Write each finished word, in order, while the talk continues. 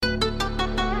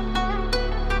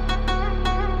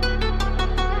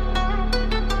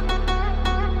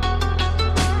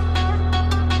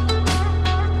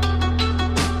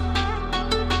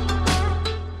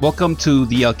Welcome to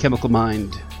the Alchemical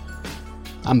Mind.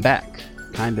 I'm back,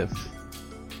 kind of.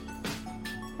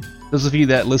 Those of you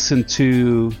that listen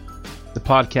to the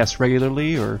podcast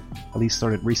regularly, or at least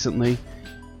started recently,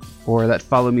 or that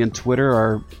follow me on Twitter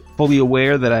are fully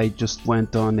aware that I just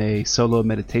went on a solo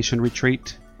meditation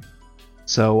retreat.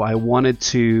 So I wanted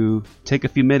to take a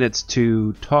few minutes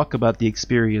to talk about the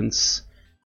experience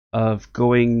of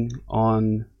going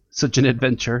on such an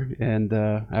adventure, and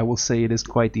I will say it is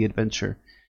quite the adventure.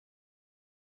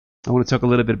 I want to talk a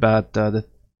little bit about the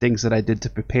things that I did to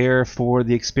prepare for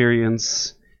the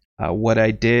experience, what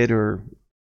I did, or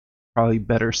probably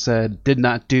better said, did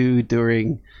not do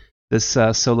during this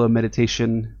solo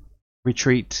meditation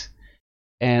retreat,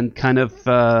 and kind of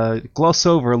gloss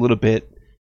over a little bit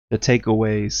the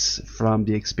takeaways from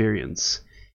the experience.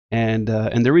 And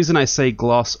the reason I say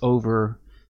gloss over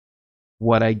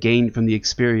what I gained from the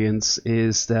experience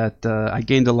is that I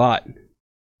gained a lot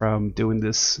from doing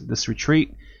this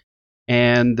retreat.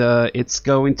 And it's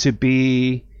going to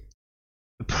be,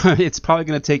 it's probably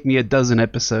going to take me a dozen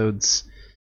episodes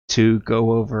to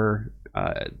go over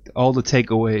all the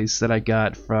takeaways that I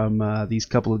got from these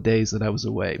couple of days that I was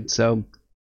away. So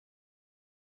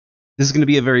this is going to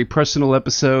be a very personal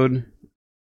episode.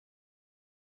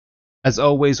 As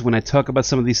always, when I talk about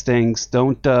some of these things,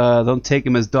 don't take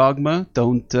them as dogma.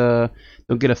 Don't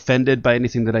get offended by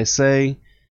anything that I say.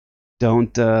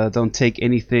 Don't take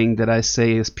anything that I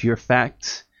say as pure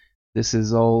fact. This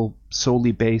is all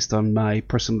solely based on my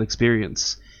personal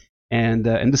experience, and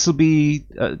this will be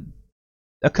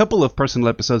a couple of personal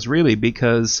episodes, really,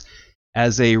 because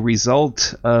as a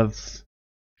result of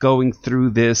going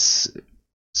through this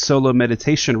solo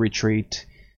meditation retreat,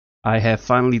 I have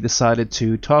finally decided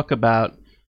to talk about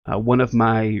one of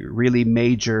my really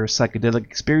major psychedelic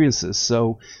experiences.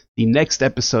 So the next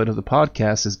episode of the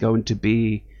podcast is going to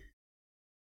be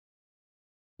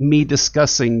me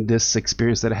discussing this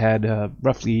experience that I had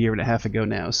roughly a year and a half ago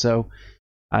now. So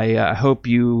I hope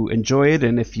you enjoy it,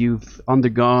 and if you've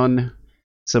undergone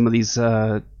some of these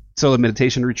solo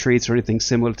meditation retreats or anything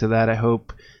similar to that, I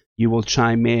hope you will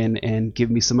chime in and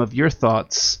give me some of your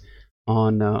thoughts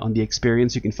on the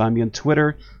experience. You can find me on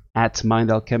Twitter at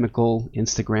MindAlchemical,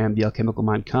 Instagram,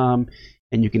 thealchemicalmind.com,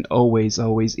 and you can always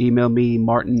email me,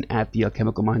 Martin at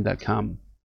thealchemicalmind.com.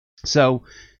 So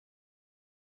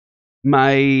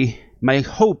my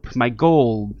hope, my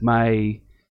goal, my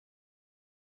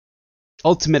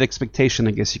ultimate expectation,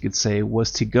 I guess you could say,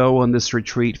 was to go on this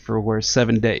retreat for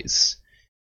 7 days.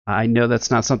 I know that's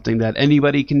not something that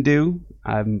anybody can do.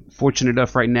 I'm fortunate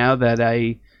enough right now that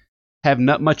I have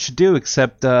not much to do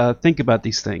except think about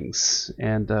these things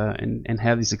and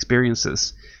have these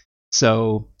experiences.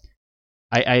 So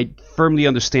I firmly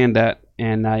understand that,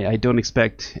 and I don't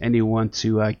expect anyone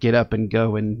to get up and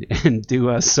go and do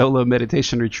a solo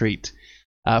meditation retreat.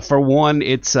 For one,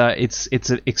 it's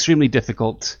extremely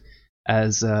difficult,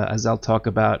 as I'll talk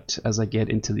about as I get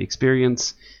into the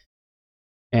experience,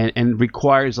 and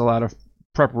requires a lot of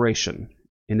preparation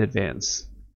in advance.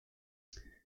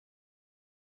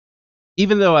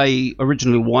 Even though I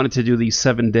originally wanted to do these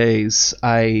 7 days,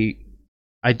 I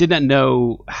did not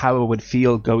know how I would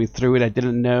feel going through it. I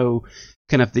didn't know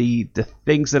kind of the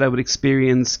things that I would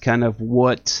experience, kind of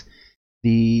what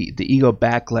the ego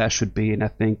backlash would be, and I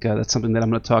think that's something that I'm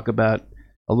going to talk about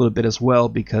a little bit as well,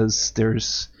 because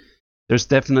there's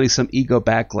definitely some ego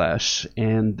backlash,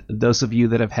 and those of you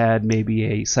that have had maybe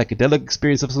a psychedelic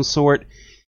experience of some sort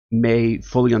may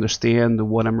fully understand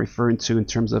what I'm referring to in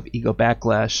terms of ego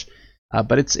backlash.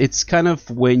 But it's kind of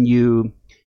when you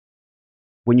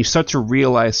start to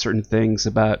realize certain things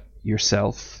about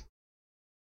yourself,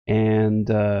 and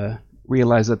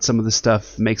realize that some of the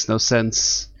stuff makes no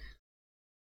sense.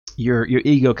 Your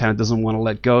ego kind of doesn't want to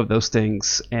let go of those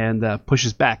things, and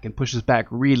pushes back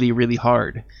really, really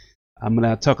hard. I'm going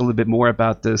to talk a little bit more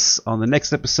about this on the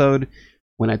next episode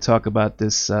when I talk about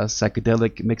this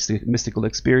psychedelic mystical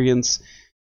experience.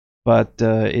 But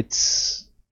it's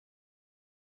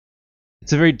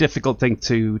a very difficult thing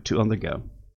to undergo.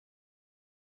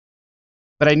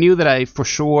 But I knew that I for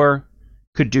sure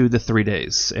could do the 3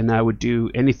 days, and I would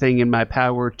do anything in my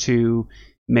power to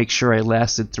make sure I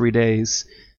lasted 3 days.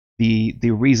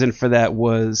 The reason for that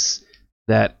was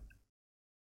that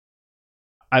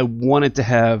I wanted to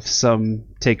have some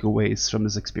takeaways from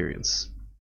this experience.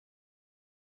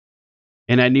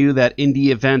 And I knew that in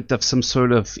the event of some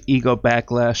sort of ego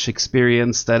backlash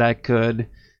experience, that I could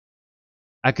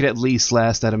at least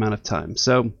last that amount of time.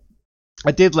 So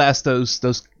I did last those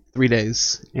 3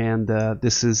 days, and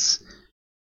this is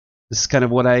kind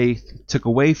of what I took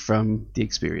away from the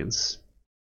experience.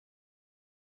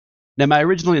 Now, my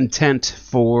original intent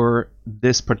for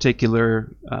this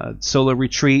particular solo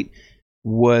retreat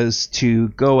was to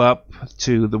go up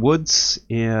to the woods,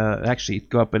 actually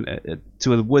go up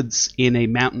to the woods in a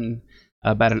mountain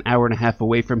about an hour and a half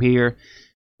away from here.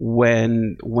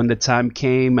 When the time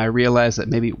came, I realized that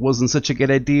maybe it wasn't such a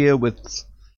good idea with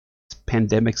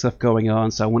pandemic stuff going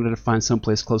on, so I wanted to find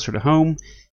someplace closer to home.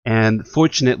 And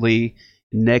fortunately,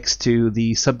 next to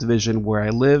the subdivision where I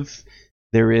live,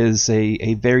 there is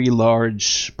a very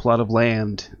large plot of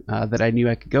land that I knew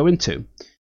I could go into.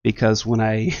 Because when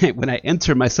I when I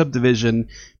enter my subdivision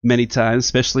many times,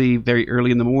 especially very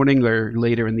early in the morning or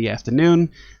later in the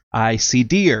afternoon, I see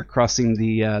deer crossing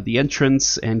the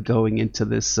entrance and going into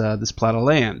this plot of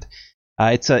land.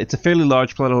 It's a fairly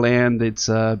large plot of land. It's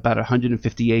about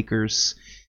 150 acres,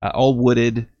 all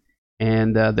wooded,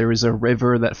 and there is a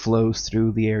river that flows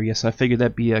through the area. So I figured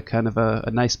that'd be a kind of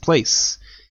a nice place.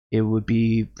 It would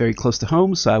be very close to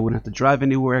home, so I wouldn't have to drive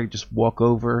anywhere. I could just walk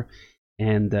over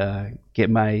and get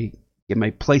my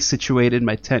place situated,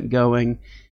 my tent going,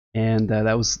 and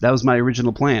that was my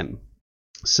original plan.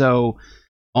 So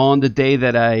on the day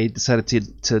that I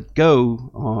decided to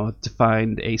go to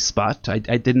find a spot, I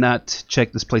did not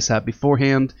check this place out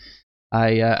beforehand.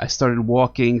 I started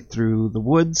walking through the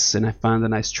woods, and I found a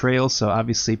nice trail. So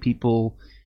obviously people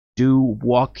do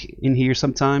walk in here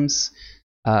sometimes.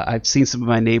 I've seen some of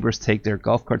my neighbors take their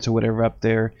golf carts or whatever up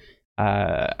there.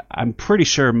 I'm pretty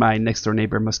sure my next door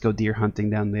neighbor must go deer hunting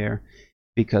down there,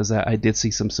 because I did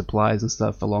see some supplies and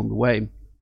stuff along the way.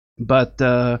 But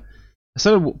I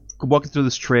started walking through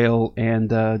this trail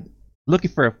and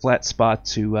looking for a flat spot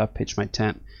to pitch my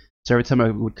tent. So every time I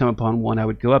would come upon one, I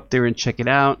would go up there and check it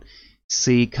out,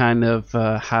 see kind of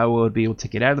how I would be able to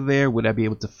get out of there. Would I be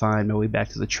able to find my way back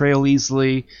to the trail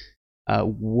easily?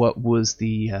 What was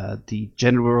the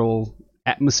general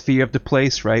atmosphere of the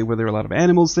place, right? Were there a lot of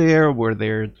animals there? Were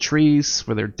there trees?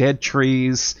 Were there dead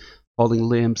trees, falling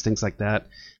limbs, things like that?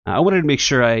 I wanted to make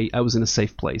sure I was in a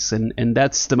safe place, and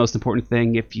that's the most important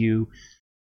thing if you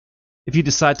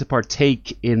decide to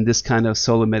partake in this kind of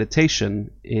solo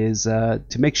meditation, is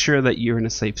to make sure that you're in a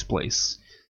safe place,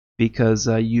 because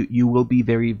you will be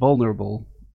very vulnerable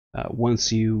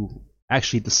once you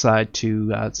actually decide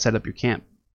to set up your camp.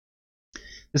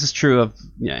 This is true of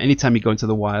anytime you go into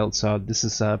the wild, so this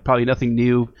is probably nothing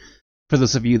new for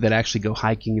those of you that actually go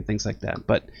hiking and things like that.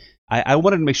 But I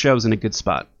wanted to make sure I was in a good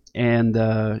spot. And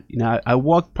I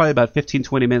walked probably about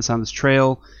 15-20 minutes on this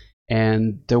trail,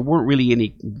 and there weren't really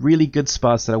any really good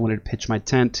spots that I wanted to pitch my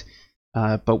tent.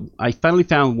 But I finally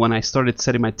found one. I started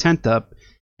setting my tent up,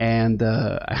 and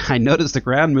I noticed the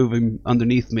ground moving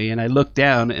underneath me, and I looked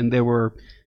down, and there were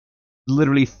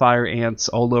literally fire ants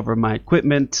all over my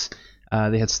equipment.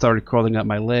 They had started crawling up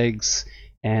my legs,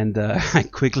 and I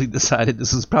quickly decided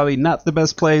this was probably not the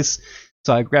best place.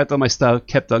 So I grabbed all my stuff,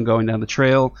 kept on going down the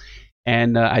trail,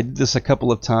 and I did this a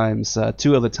couple of times,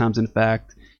 2 other times in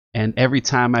fact, and every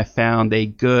time I found a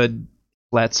good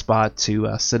flat spot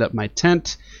to set up my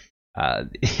tent,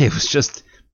 it was just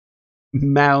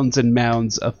mounds and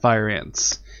mounds of fire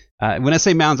ants. When I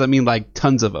say mounds, I mean like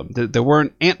tons of them. There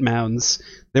weren't ant mounds,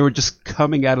 they were just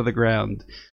coming out of the ground.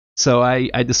 So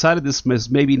I decided this was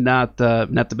maybe not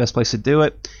the best place to do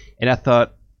it, and I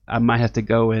thought I might have to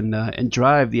go and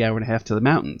drive the hour and a half to the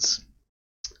mountains,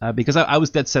 because I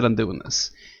was dead set on doing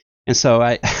this. And so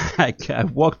I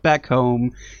walked back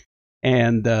home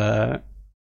and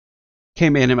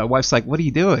came in, and my wife's like, "What are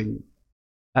you doing?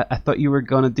 I thought you were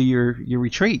going to do your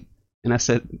retreat." And I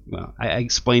said, well, I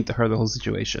explained to her the whole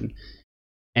situation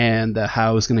and how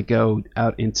I was going to go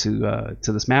out into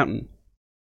to this mountain.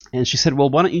 And she said, well,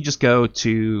 why don't you just go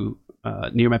to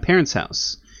near my parents'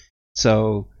 house?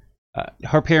 So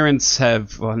her parents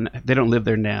they don't live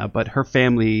there now, but her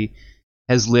family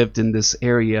has lived in this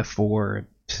area for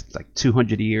like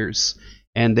 200 years.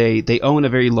 And they own a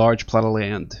very large plot of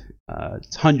land,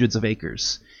 hundreds of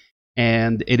acres.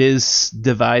 And it is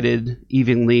divided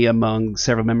evenly among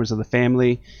several members of the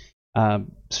family. So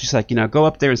she's like, go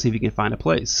up there and see if you can find a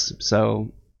place.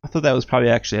 So I thought that was probably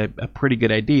actually a pretty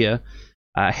good idea.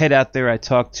 I head out there. I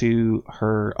talked to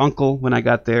her uncle when I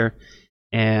got there,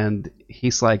 and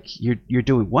he's like, "You're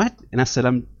doing what?" And I said,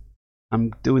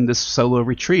 "I'm doing this solo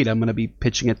retreat. I'm going to be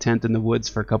pitching a tent in the woods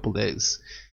for a couple days."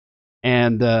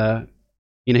 And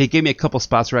he gave me a couple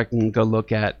spots where I can go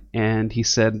look at, and he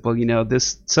said, "Well,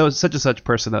 this such and such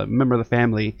person, a member of the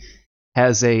family,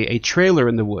 has a trailer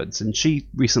in the woods, and she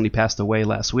recently passed away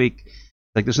last week.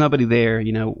 Like, there's nobody there.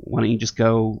 Why don't you just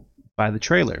go by the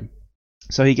trailer?"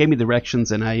 So he gave me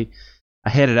directions, and I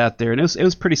headed out there, and it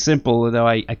was pretty simple, though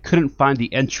I couldn't find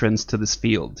the entrance to this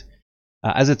field.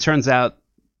 As it turns out,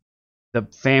 the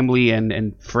family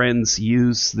and friends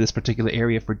use this particular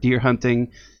area for deer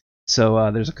hunting.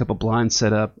 So there's a couple blinds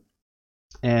set up,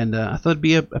 and I thought it'd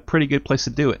be a pretty good place to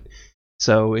do it.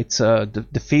 So it's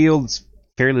the field's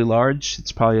fairly large.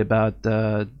 It's probably about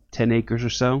 10 acres or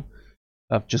so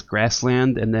of just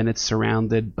grassland, and then it's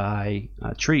surrounded by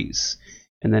trees.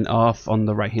 And then off on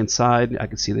the right hand side, I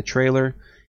could see the trailer.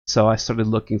 So I started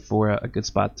looking for a good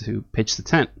spot to pitch the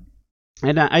tent,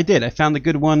 and I did. I found a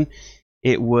good one.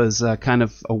 It was kind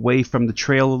of away from the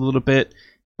trail a little bit,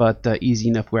 but easy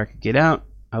enough where I could get out.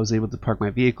 I was able to park my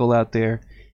vehicle out there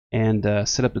and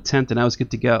set up the tent, and I was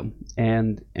good to go.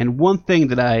 And one thing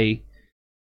that I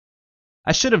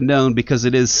should have known, because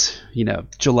it is,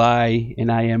 July,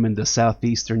 and I am in the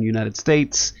southeastern United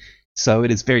States, so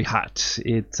it is very hot.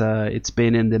 It's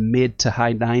been in the mid to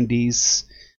high 90s.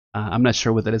 I'm not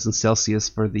sure what that is in Celsius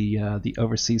for the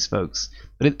overseas folks,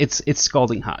 but it's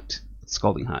scalding hot. It's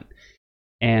scalding hot.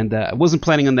 And I wasn't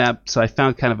planning on that, so I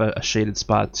found kind of a shaded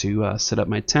spot to set up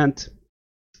my tent.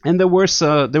 And there was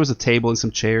a table and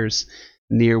some chairs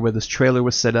near where this trailer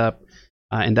was set up,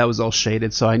 and that was all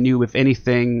shaded. So I knew if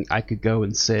anything, I could go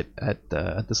and sit at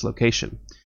this location.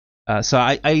 So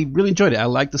I really enjoyed it. I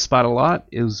liked the spot a lot.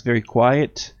 It was very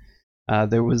quiet.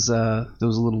 There was a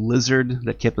little lizard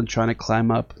that kept on trying to climb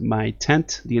up my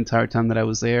tent the entire time that I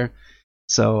was there.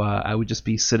 So I would just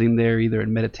be sitting there either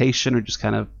in meditation or just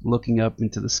kind of looking up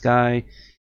into the sky,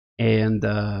 and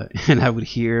I would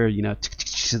hear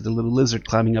the little lizard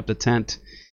climbing up the tent.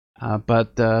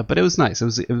 But it was nice.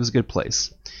 It was a good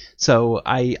place. So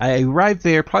I arrived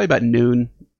there probably about noon.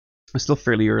 It was still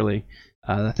fairly early.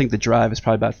 I think the drive is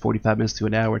probably about 45 minutes to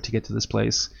an hour to get to this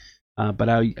place. But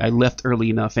I left early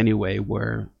enough anyway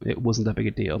where it wasn't that big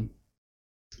a deal.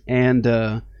 And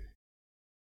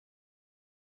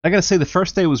I gotta say, the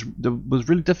first day was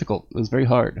really difficult. It was very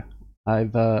hard.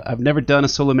 I've never done a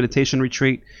solo meditation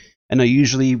retreat. I know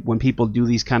usually when people do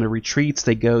these kind of retreats,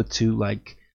 they go to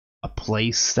like a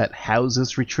place that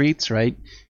houses retreats, right?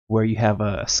 Where you have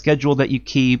a schedule that you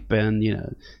keep, and you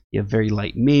have very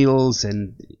light meals,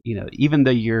 and even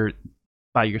though you're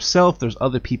by yourself, there's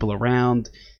other people around,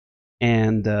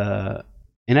 and I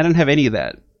didn't have any of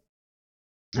that.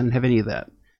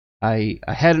 I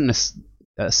hadn't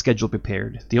a schedule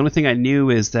prepared. The only thing I knew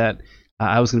is that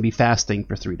I was going to be fasting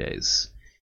for 3 days,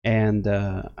 and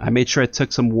I made sure I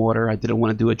took some water. I didn't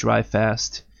want to do a dry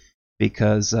fast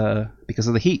because of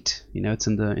the heat. It's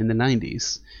in the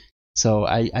 90s, so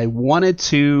I wanted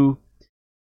to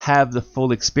have the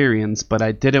full experience, but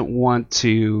I didn't want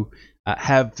to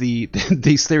have the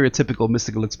stereotypical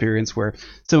mystical experience where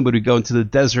someone would go into the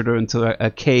desert or into a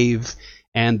cave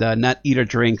and not eat or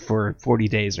drink for 40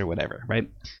 days or whatever, right?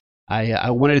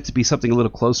 I wanted it to be something a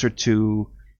little closer to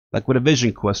like what a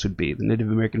vision quest would be, the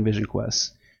Native American vision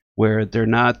quests, where they're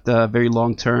not very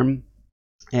long term,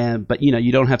 but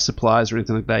you don't have supplies or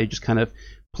anything like that. You're just kind of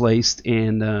placed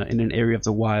in an area of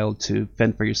the wild to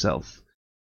fend for yourself.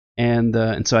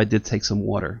 And so I did take some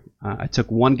water. I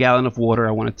took 1 gallon of water.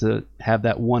 I wanted to have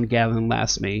that 1 gallon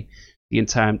last me the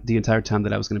entire time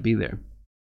that I was going to be there.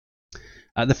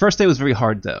 The first day was very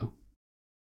hard, though.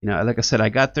 Like I said, I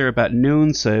got there about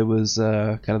noon, so it was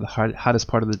kind of the hottest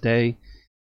part of the day,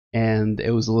 and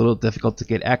it was a little difficult to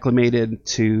get acclimated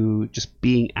to just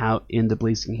being out in the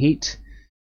blazing heat.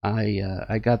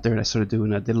 I got there and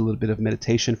I did a little bit of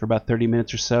meditation for about 30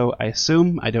 minutes or so. I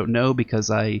assume, I don't know, because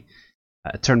I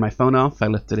turned my phone off. I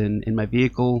left it in my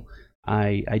vehicle.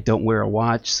 I don't wear a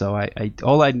watch, so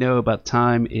all I know about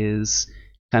time is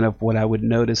kind of what I would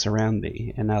notice around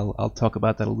me, and I'll talk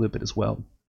about that a little bit as well.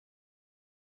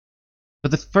 But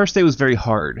the first day was very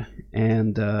hard,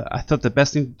 and I thought the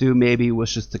best thing to do maybe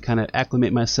was just to kind of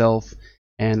acclimate myself,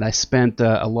 and I spent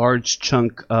a large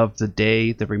chunk of the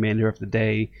day, the remainder of the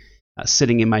day,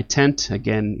 sitting in my tent,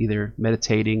 again, either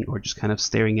meditating or just kind of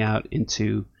staring out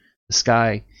into the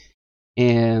sky.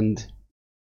 And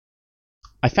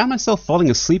I found myself falling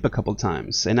asleep a couple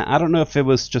times, and I don't know if it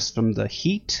was just from the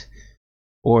heat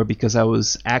or because I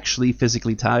was actually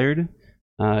physically tired.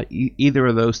 Either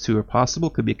of those two are possible.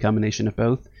 Could be a combination of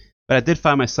both. But I did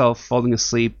find myself falling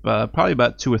asleep probably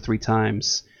about 2 or 3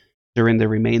 times during the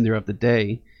remainder of the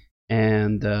day.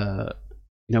 And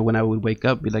when I would wake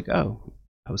up, be like, oh,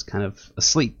 I was kind of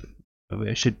asleep.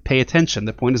 I should pay attention.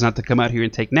 The point is not to come out here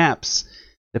and take naps.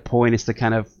 The point is to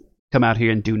kind of come out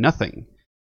here and do nothing.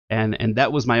 And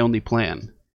that was my only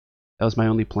plan. I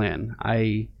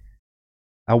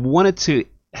wanted to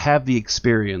have the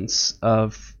experience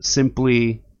of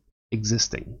simply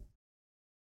existing.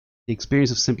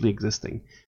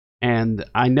 And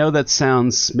I know that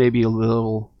sounds maybe a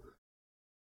little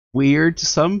weird to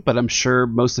some, but I'm sure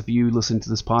most of you listening to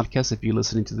this podcast, if you're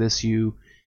listening to this, you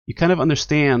kind of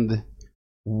understand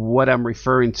what I'm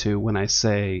referring to when I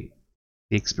say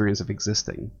the experience of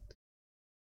existing.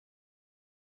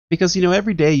 Because,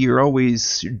 every day you're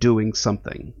always doing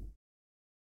something.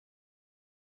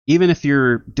 Even if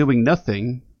you're doing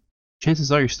nothing,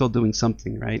 chances are you're still doing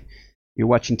something, right? You're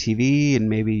watching TV and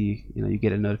maybe, you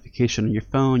get a notification on your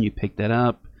phone, you pick that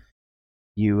up.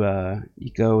 You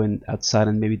go outside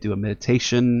and maybe do a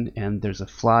meditation, and there's a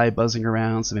fly buzzing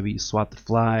around, so maybe you swat the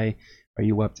fly, or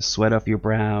you wipe the sweat off your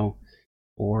brow,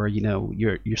 or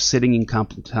you're sitting in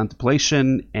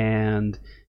contemplation and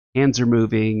hands are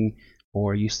moving,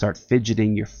 or you start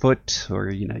fidgeting your foot, or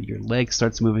your leg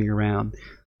starts moving around.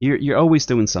 You're always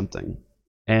doing something,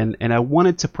 and I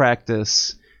wanted to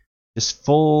practice just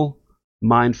full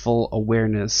mindful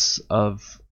awareness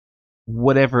of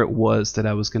whatever it was that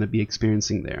I was going to be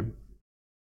experiencing there.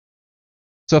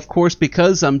 So of course,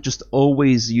 because I'm just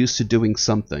always used to doing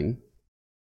something,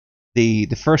 the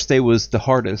first day was the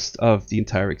hardest of the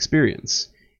entire experience,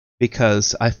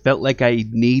 because I felt like I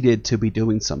needed to be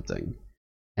doing something,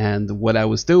 and what I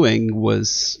was doing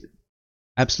was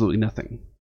absolutely nothing.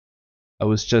 I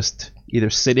was just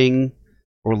either sitting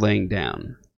or laying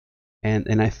down,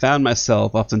 and I found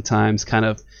myself oftentimes kind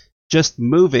of just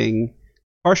moving,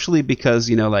 partially because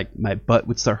like my butt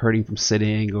would start hurting from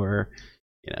sitting, or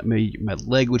maybe my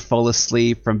leg would fall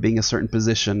asleep from being a certain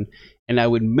position, and I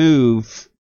would move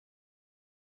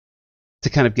to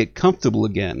kind of get comfortable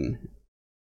again.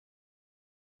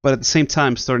 But at the same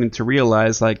time, starting to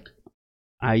realize like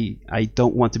I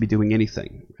don't want to be doing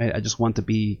anything. Right? I just want to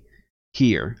be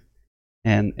here,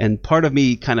 and part of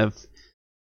me kind of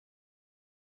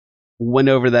went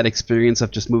over that experience of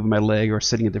just moving my leg or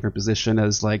sitting in a different position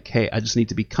as like, hey, I just need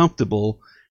to be comfortable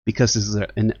because this is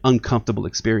an uncomfortable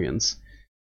experience.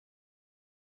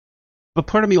 But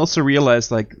part of me also realized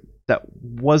like that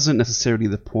wasn't necessarily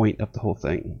the point of the whole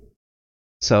thing.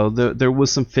 So there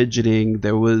was some fidgeting.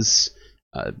 There was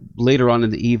later on in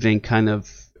the evening kind of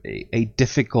a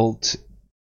difficult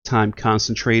time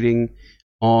concentrating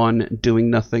on doing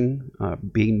nothing,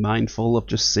 being mindful of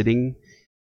just sitting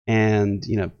and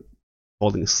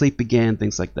falling asleep again,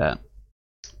 things like that.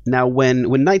 Now, when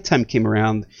nighttime came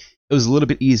around, it was a little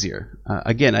bit easier.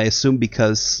 Again, I assume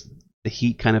because the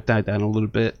heat kind of died down a little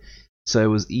bit, so it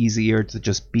was easier to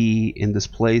just be in this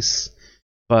place.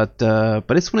 But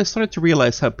it's when I started to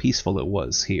realize how peaceful it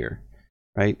was here.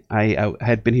 Right? I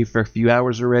had been here for a few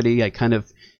hours already. I kind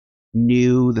of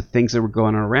knew the things that were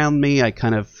going on around me. I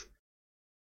kind of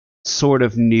sort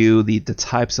of knew the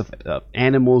types of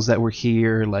animals that were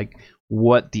here, like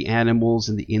what the animals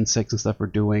and the insects and stuff were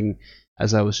doing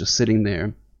as I was just sitting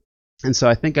there. And so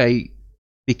I think I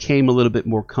became a little bit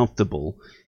more comfortable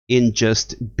in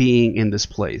just being in this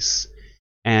place.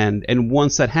 And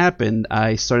once that happened,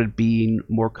 I started being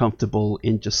more comfortable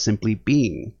in just simply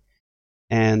being.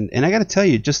 And I got to tell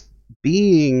you, just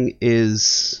being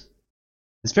is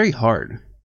very hard.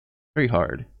 Very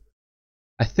hard.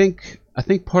 I think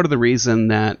part of the reason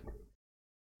that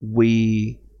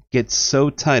we get so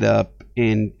tied up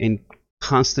in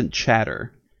constant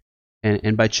chatter,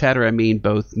 and by chatter I mean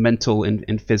both mental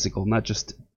and physical, not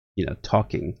just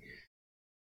talking,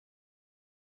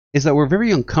 is that we're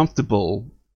very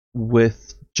uncomfortable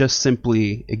with just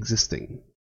simply existing.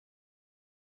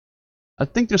 I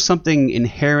think there's something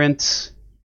inherent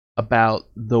about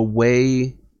the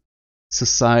way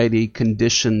society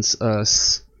conditions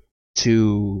us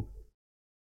to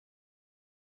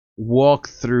walk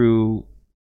through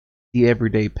the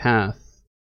everyday path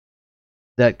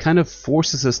that kind of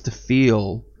forces us to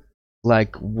feel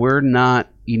like we're not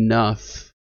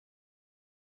enough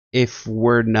if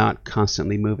we're not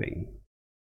constantly moving.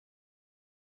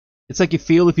 It's like you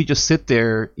feel if you just sit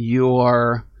there,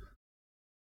 you're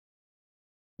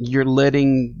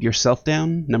letting yourself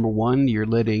down. Number one, you're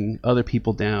letting other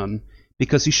people down,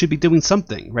 because you should be doing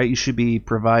something, right? You should be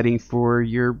providing for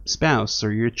your spouse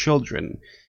or your children.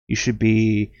 You should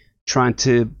be trying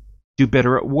to do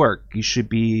better at work. You should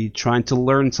be trying to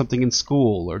learn something in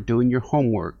school, or doing your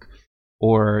homework,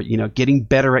 or getting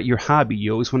better at your hobby.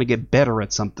 You always want to get better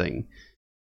at something.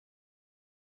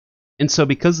 And so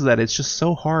because of that, it's just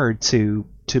so hard to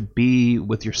be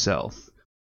with yourself.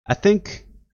 I think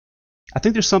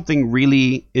there's something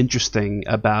really interesting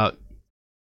about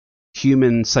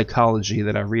human psychology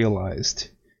that I realized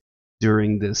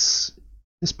during this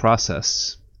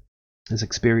process, this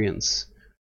experience,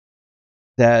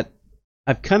 that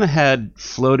I've kind of had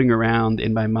floating around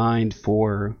in my mind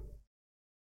for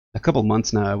a couple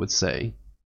months now, I would say.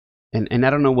 And I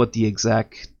don't know what the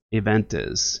exact event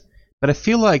is, but I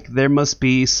feel like there must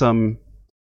be some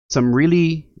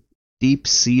really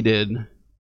deep-seated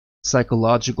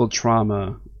psychological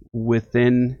trauma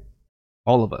within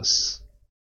all of us,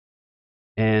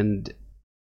 and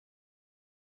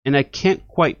I can't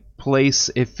quite place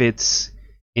if it's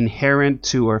inherent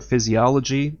to our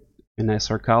physiology and our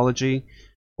psychology,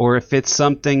 or if it's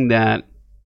something that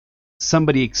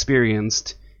somebody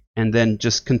experienced and then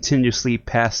just continuously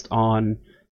passed on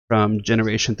from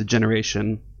generation to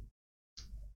generation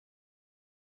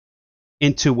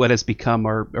into what has become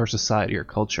our society or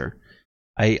culture.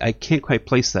 I can't quite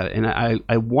place that, and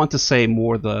I want to say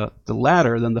more the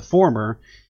latter than the former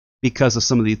because of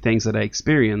some of the things that I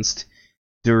experienced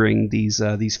during these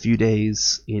few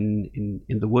days in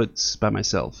the woods by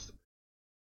myself.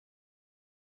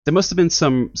 There must have been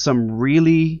some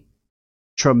really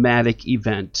traumatic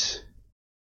event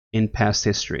in past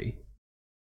history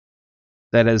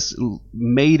that has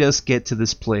made us get to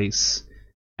this place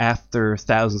after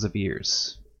thousands of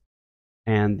years.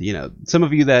 And some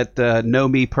of you that know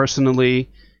me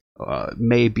personally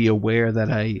may be aware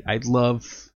that I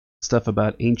love stuff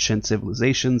about ancient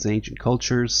civilizations, ancient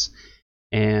cultures,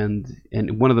 and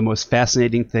one of the most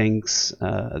fascinating things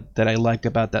that I like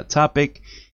about that topic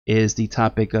is the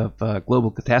topic of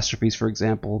global catastrophes, for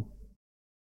example.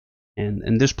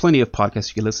 And there's plenty of podcasts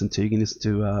you can listen to. You can listen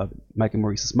to Mike and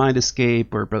Maurice's Mind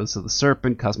Escape, or Brothers of the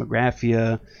Serpent,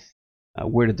 Cosmographia,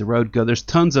 Where Did the Road Go? There's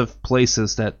tons of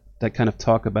places that kind of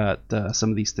talk about some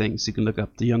of these things. You can look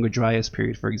up the Younger Dryas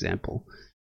period, for example.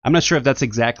 I'm not sure if that's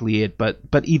exactly it, but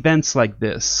events like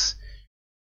this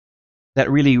that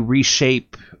really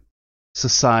reshape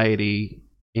society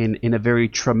in a very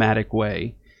traumatic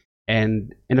way.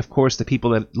 And of course, the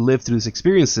people that live through these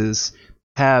experiences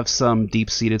have some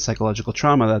deep-seated psychological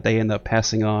trauma that they end up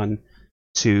passing on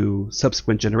to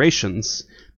subsequent generations.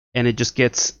 And it just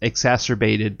gets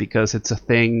exacerbated because it's a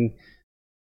thing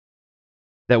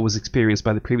that was experienced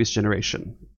by the previous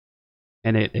generation.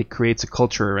 And it creates a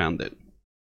culture around it.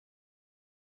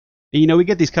 And, we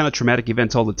get these kind of traumatic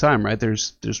events all the time, right?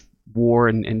 There's war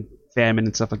and famine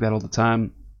and stuff like that all the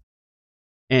time.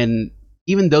 And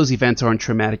even those events aren't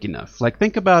traumatic enough. Like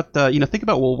think about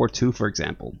World War II, for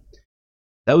example.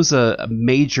 That was a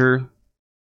major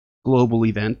global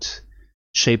event,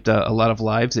 shaped a lot of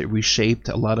lives. It reshaped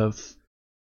a lot of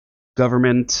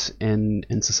government and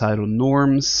societal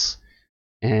norms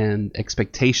and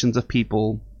expectations of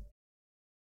people.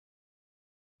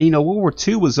 World War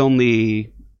II was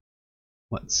only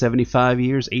 75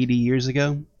 years, 80 years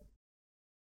ago.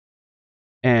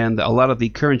 And a lot of the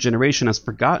current generation has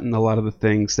forgotten a lot of the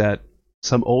things that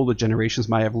some older generations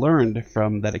might have learned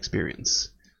from that experience.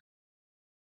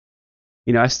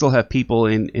 I still have people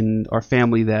in our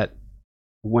family that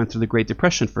went through the Great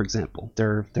Depression, for example.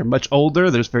 They're much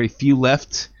older. There's very few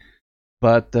left,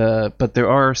 but there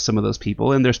are some of those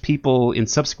people, and there's people in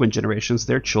subsequent generations,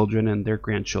 their children and their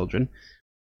grandchildren,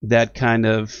 that kind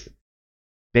of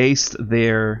based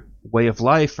their way of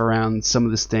life around some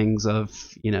of these things of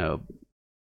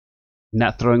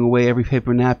not throwing away every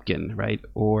paper napkin, right?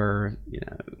 Or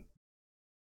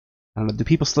I don't know, do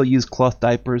people still use cloth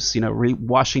diapers?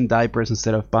 Washing diapers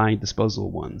instead of buying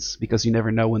disposable ones, because you never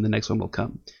know when the next one will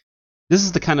come. This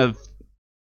is the kind of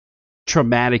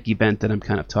traumatic event that I'm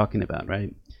kind of talking about,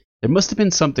 right? There must have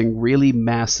been something really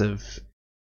massive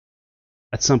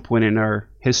at some point in our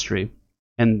history,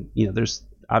 and there's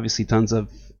obviously tons of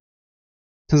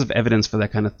evidence for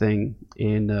that kind of thing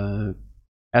in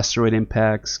asteroid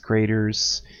impacts,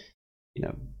 craters,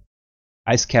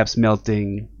 ice caps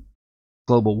melting,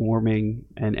 global warming,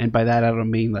 and by that I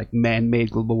don't mean like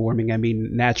man-made global warming. I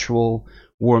mean natural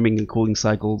warming and cooling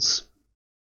cycles,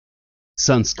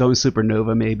 suns going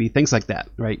supernova, maybe things like that,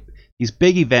 right? These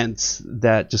big events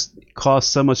that just caused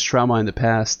so much trauma in the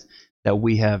past that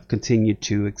we have continued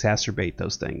to exacerbate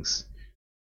those things.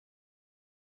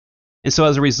 And so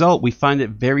as a result, we find it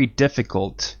very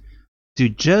difficult to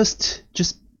just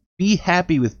be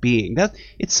happy with being. That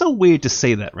it's so weird to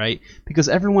say that, right? Because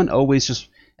everyone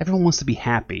wants to be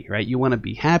happy, right? You want to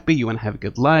be happy, you want to have a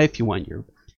good life, you want your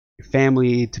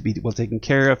family to be well taken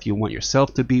care of, you want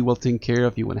yourself to be well taken care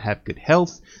of, you want to have good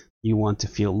health, you want to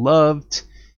feel loved,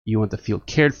 you want to feel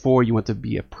cared for, you want to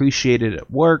be appreciated at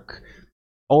work.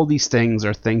 All these things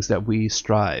are things that we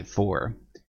strive for.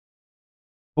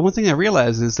 But one thing I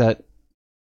realize is that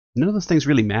none of those things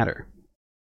really matter.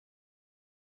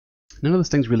 None of those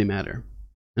things really matter.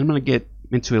 I'm going to get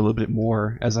into it a little bit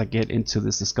more as I get into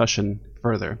this discussion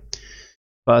further.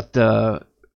 But, that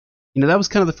was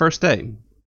kind of the first day.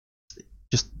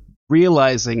 Just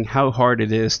realizing how hard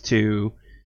it is to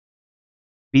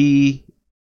be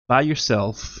by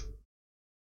yourself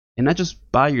And not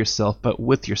just by yourself, but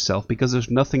with yourself, because there's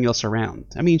nothing else around.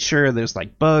 I mean, sure, there's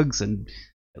like bugs and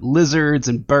lizards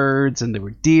and birds, and there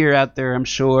were deer out there, I'm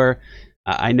sure.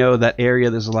 I know that area,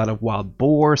 there's a lot of wild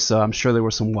boar, so I'm sure there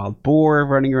were some wild boar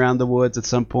running around the woods at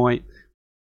some point.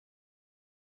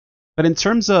 But in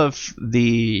terms of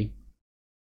the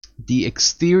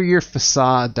exterior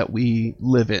facade that we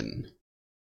live in,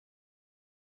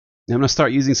 I'm going to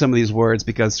start using some of these words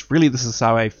because really this is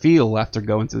how I feel after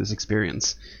going through this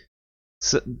experience.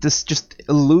 So this just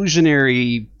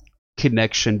illusionary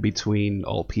connection between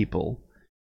all people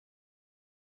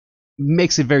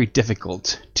makes it very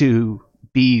difficult to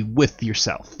be with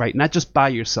yourself, right? Not just by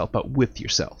yourself, but with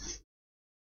yourself.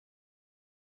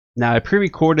 Now, I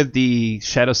pre-recorded the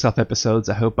Shadow Self episodes.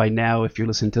 I hope by now, if you're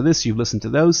listening to this, you've listened to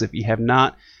those. If you have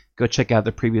not, go check out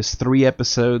the previous 3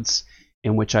 episodes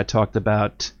in which I talked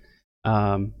about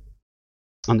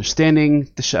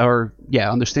understanding the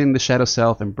shadow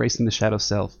self, embracing the shadow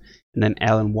self, and then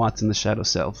Alan Watson, the shadow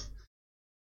self.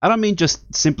 I don't mean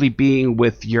just simply being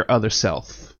with your other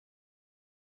self,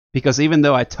 because even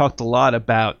though I talked a lot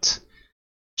about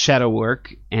shadow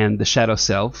work and the shadow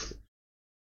self,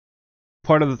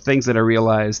 part of the things that I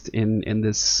realized in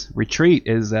this retreat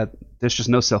is that there's just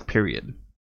no self, period.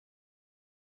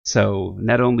 So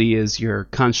not only is your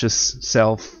conscious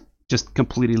self just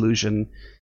complete illusion,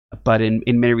 but in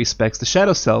many respects the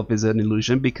shadow self is an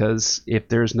illusion, because if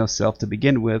there's no self to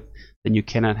begin with, then you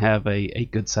cannot have a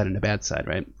good side and a bad side,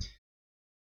 right?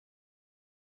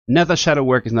 Not that shadow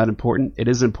work is not important. It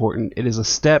is important. It is a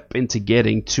step into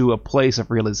getting to a place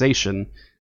of realization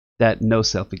that no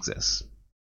self exists.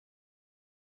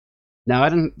 Now, I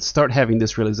didn't start having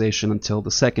this realization until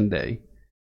the second day.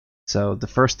 So the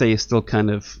first day is still kind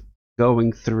of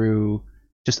going through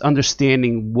just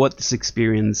understanding what this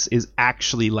experience is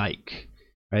actually like,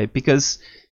 right? Because,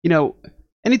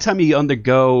 anytime you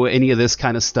undergo any of this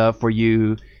kind of stuff where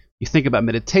you think about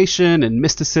meditation and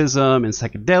mysticism and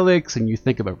psychedelics, and you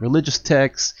think about religious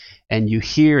texts, and you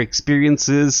hear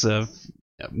experiences of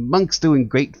monks doing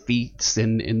great feats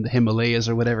in the Himalayas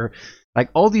or whatever, like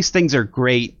all these things are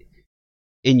great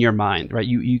in your mind, right?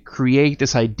 You create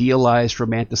this idealized,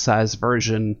 romanticized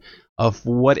version of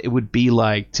what it would be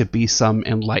like to be some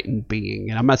enlightened being.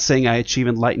 And I'm not saying I achieve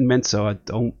enlightenment, so I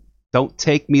don't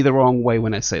take me the wrong way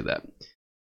when I say that.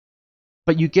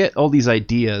 But you get all these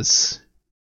ideas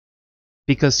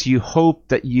because you hope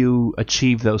that you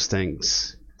achieve those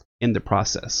things in the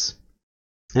process.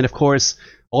 And of course,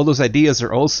 all those ideas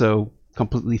are also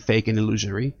completely fake and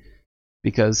illusory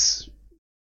because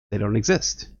they don't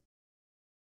exist.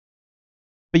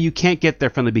 But you can't get there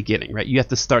from the beginning, right? You have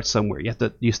to start somewhere. You have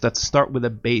to start with a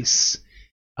base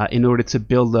in order to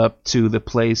build up to the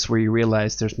place where you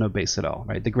realize there's no base at all,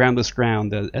 right? The groundless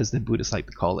ground, as the Buddhists like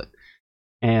to call it.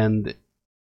 And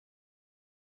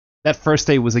that first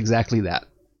day was exactly that.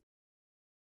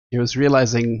 It was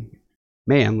realizing,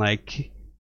 man, like,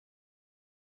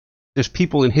 there's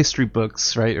people in history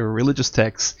books, right, or religious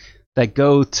texts that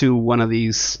go to one of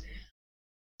these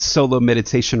solo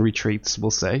meditation retreats,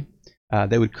 we'll say.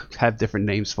 They would have different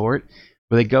names for it,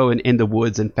 where they go in the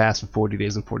woods and fast for 40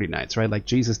 days and 40 nights, right? Like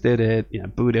Jesus did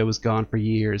it, Buddha was gone for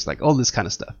years, like all this kind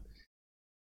of stuff.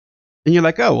 And you're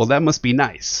like, oh, well, that must be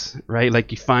nice, right?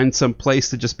 Like you find some place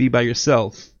to just be by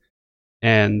yourself,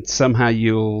 and somehow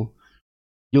you'll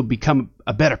become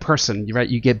a better person, right?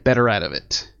 You get better out of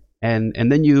it.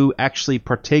 And then you actually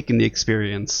partake in the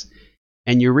experience,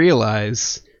 and you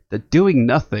realize that doing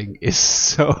nothing is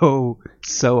so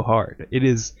hard. It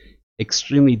is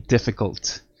extremely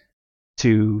difficult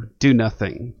to do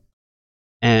nothing.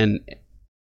 And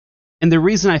the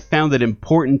reason I found it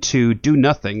important to do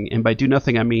nothing, and by do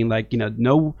nothing I mean like,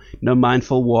 no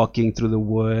mindful walking through the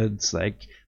woods, like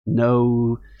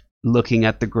no looking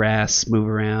at the grass move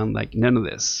around, like none of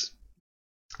this.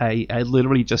 I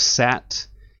literally just sat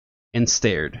and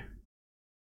stared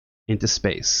into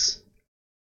space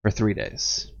for 3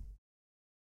 days.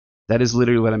 That is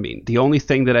literally what I mean. The only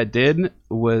thing that I did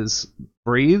was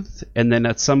breathe, and then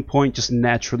at some point just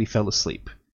naturally fell asleep.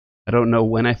 I don't know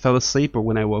when I fell asleep or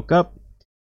when I woke up.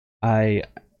 I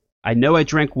know I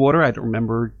drank water. I don't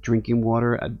remember drinking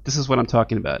water. This is what I'm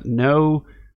talking about. No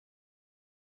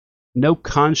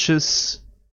conscious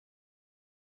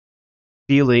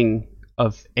feeling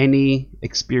of any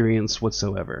experience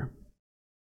whatsoever.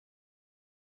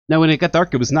 Now, when it got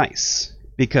dark, it was nice,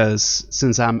 because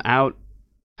since I'm out,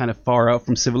 kind of far out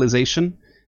from civilization,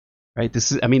 right?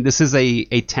 This is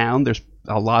a town. There's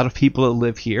a lot of people that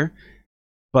live here,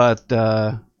 but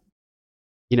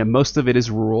most of it is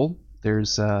rural.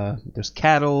 There's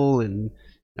cattle and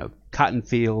cotton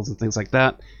fields and things like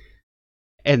that.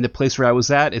 And the place where I was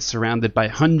at is surrounded by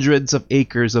hundreds of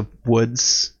acres of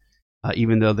woods,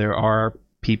 even though there are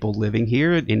people living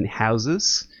here in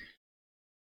houses.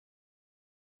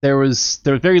 There was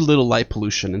very little light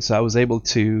pollution, and so I was able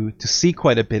to see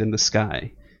quite a bit in the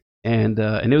sky, and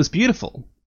it was beautiful.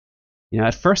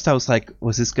 At first I was like,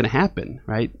 was this going to happen?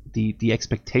 Right? The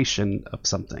expectation of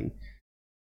something.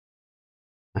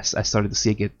 I started to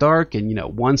see it get dark, and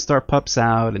one star pops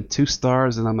out, and two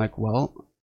stars, and I'm like, well,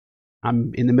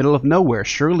 I'm in the middle of nowhere.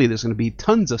 Surely there's going to be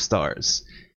tons of stars.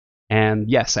 And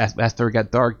yes, after it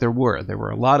got dark, there were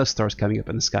a lot of stars coming up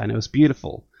in the sky, and it was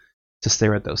beautiful to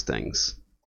stare at those things.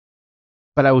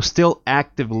 But I was still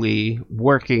actively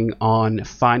working on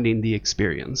finding the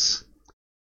experience.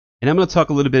 And I'm going to talk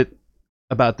a little bit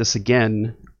about this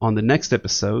again on the next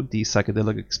episode, the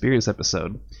psychedelic experience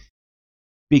episode,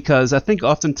 because I think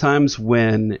oftentimes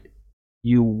when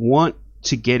you want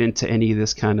to get into any of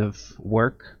this kind of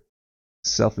work,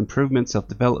 self-improvement,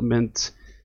 self-development,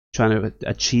 trying to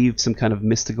achieve some kind of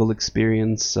mystical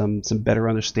experience, some better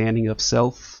understanding of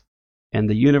self and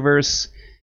the universe,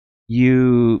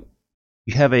 you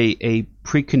have a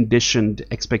preconditioned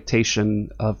expectation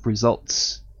of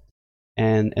results.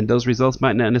 And those results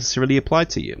might not necessarily apply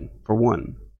to you, for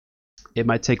one. It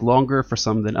might take longer for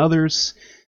some than others.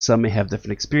 Some may have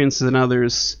different experiences than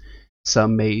others.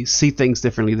 Some may see things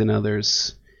differently than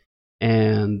others.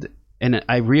 And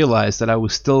I realized that I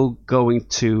was still going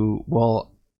to,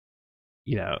 well,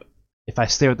 if I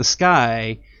stare at the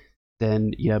sky,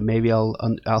 then maybe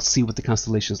I'll see what the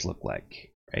constellations look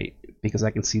like, right? Because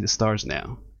I can see the stars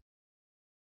now.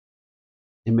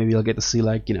 And maybe I'll get to see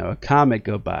a comet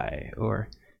go by, or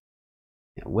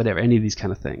whatever, any of these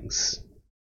kind of things.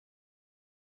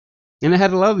 And I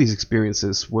had a lot of these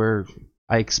experiences where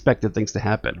I expected things to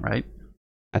happen, right?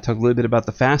 I talked a little bit about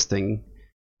the fasting.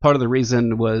 Part of the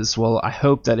reason was, well, I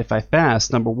hope that if I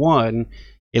fast, number one,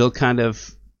 it'll kind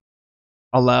of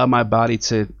allow my body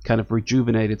to kind of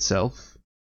rejuvenate itself.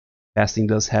 Fasting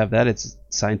does have that. It's a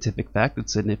scientific fact.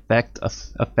 It's an effect of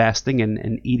fasting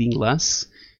and eating less,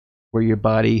 where your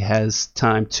body has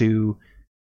time to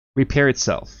repair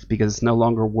itself because it's no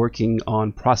longer working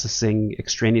on processing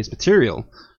extraneous material.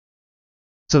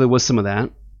 So there was some of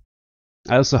that.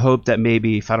 I also hope that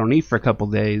maybe if I don't eat for a couple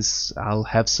days, I'll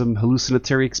have some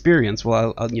hallucinatory experience.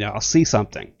 Well, I'll see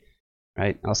something,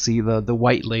 right? I'll see the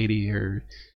white lady or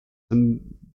some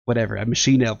whatever, a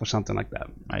machine elf or something like that,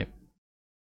 right?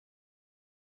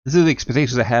 This is the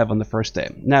expectations I have on the first day.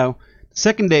 Now, the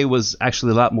second day was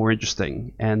actually a lot more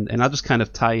interesting, and I'll just kind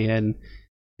of tie in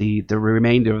the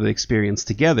remainder of the experience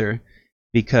together,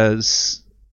 because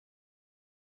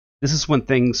this is when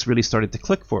things really started to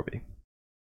click for me.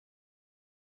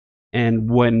 And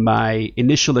when my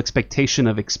initial expectation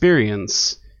of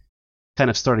experience kind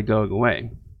of started going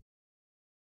away.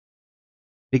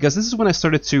 Because this is when I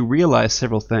started to realize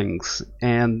several things,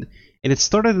 and it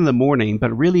started in the morning,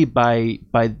 but really by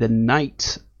the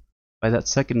night, by that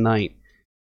second night,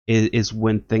 is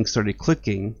when things started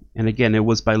clicking. And again, it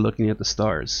was by looking at the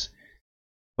stars.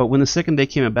 But when the second day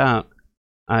came about,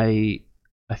 I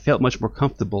felt much more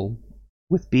comfortable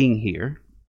with being here,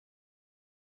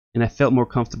 and I felt more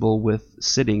comfortable with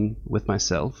sitting with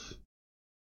myself.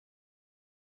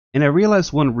 And I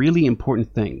realized one really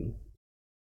important thing.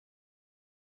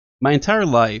 My entire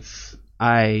life,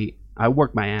 I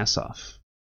work my ass off.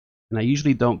 And I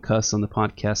usually don't cuss on the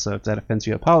podcast, so if that offends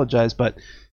you, I apologize, but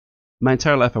my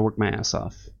entire life I work my ass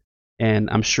off. And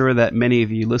I'm sure that many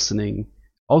of you listening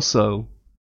also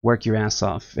work your ass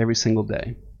off every single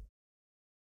day.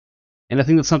 And I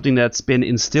think that's something that's been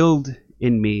instilled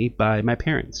in me by my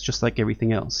parents, just like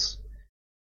everything else.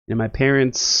 My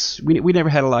parents, we never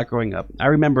had a lot growing up. I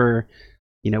remember,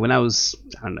 when I was,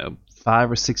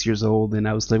 5 or 6 years old, and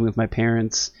I was living with my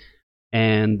parents,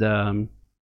 and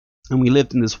we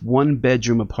lived in this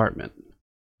one-bedroom apartment.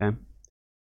 Okay,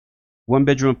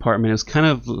 one-bedroom apartment. It was kind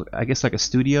of, I guess, like a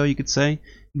studio, you could say.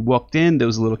 You walked in, there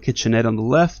was a little kitchenette on the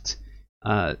left.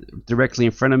 Directly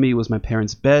in front of me was my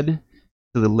parents' bed.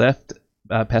 To the left,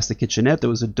 past the kitchenette, there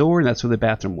was a door, and that's where the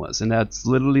bathroom was. And that's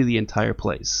literally the entire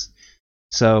place.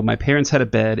 So my parents had a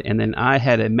bed, and then I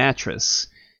had a mattress.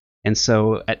 And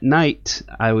so at night,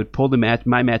 I would pull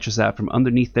my mattress out from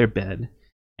underneath their bed,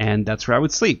 and that's where I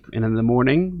would sleep. And in the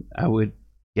morning, I would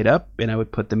get up, and I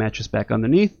would put the mattress back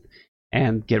underneath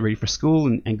and get ready for school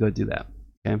and go do that.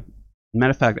 Okay.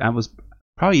 Matter of fact, I was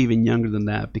probably even younger than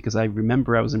that, because I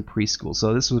remember I was in preschool.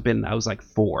 So I was like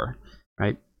 4,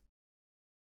 right?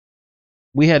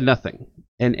 We had nothing.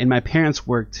 And my parents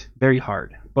worked very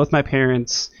hard. Both my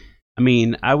parents,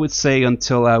 I would say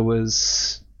until I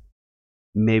was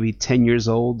maybe 10 years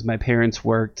old, my parents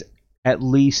worked at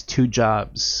least 2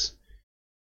 jobs,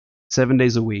 7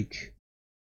 days a week,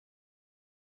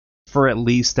 for at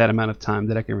least that amount of time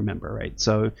that I can remember, right?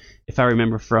 So if I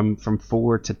remember from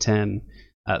 4 to 10,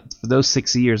 for those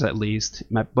 6 years at least,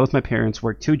 both my parents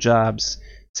worked 2 jobs,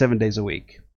 7 days a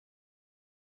week.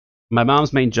 My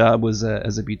mom's main job was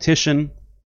as a beautician,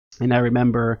 and I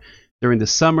remember during the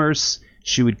summers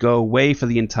she would go away for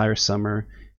the entire summer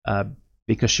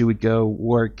because she would go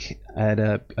work at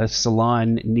a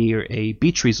salon near a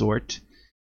beach resort,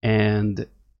 and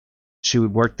she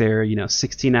would work there,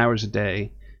 16 hours a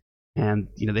day. And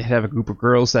they have a group of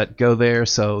girls that go there,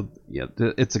 so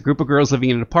it's a group of girls living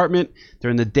in an apartment.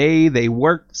 During the day, they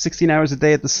work 16 hours a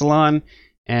day at the salon,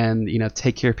 and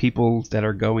take care of people that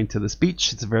are going to this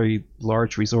beach. It's a very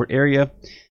large resort area,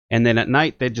 and then at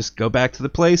night they just go back to the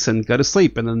place and go to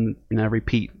sleep, and then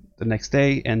repeat the next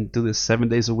day, and do this 7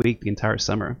 days a week the entire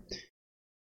summer.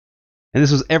 And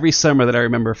this was every summer that I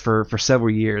remember for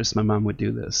several years. My mom would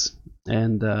do this,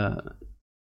 and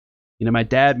my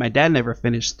dad never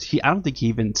finished. I don't think he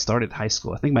even started high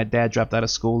school. I think my dad dropped out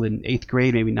of school in 8th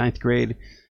grade, maybe 9th grade,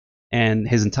 and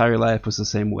his entire life was the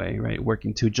same way, right?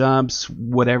 Working 2 jobs,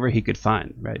 whatever he could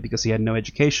find, right? Because he had no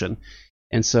education,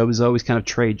 and so it was always kind of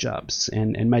trade jobs.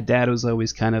 And my dad was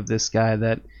always kind of this guy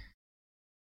that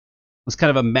was kind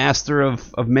of a master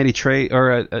of many trade,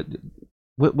 or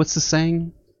what's the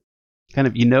saying? Kind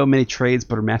of many trades,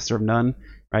 but a master of none.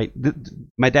 Right,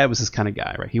 my dad was this kind of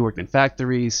guy, right? He worked in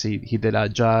factories, he did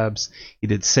odd jobs, he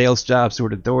did sales jobs,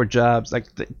 door-to-door jobs, like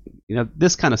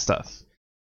this kind of stuff.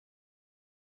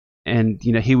 And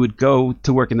he would go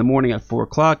to work in the morning at 4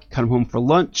 o'clock, come home for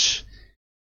lunch,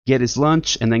 get his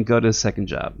lunch, and then go to his second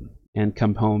job, and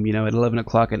come home, at 11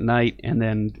 o'clock at night, and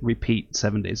then repeat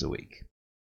 7 days a week.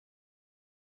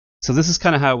 So this is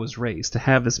kind of how I was raised, to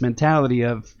have this mentality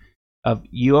of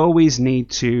you always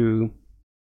need to.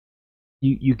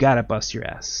 You gotta bust your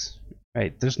ass,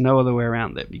 right? There's no other way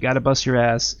around it. You gotta bust your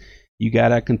ass. You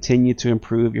gotta continue to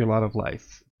improve your lot of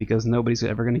life, because nobody's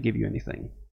ever going to give you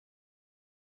anything.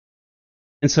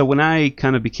 And so when I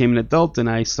kind of became an adult and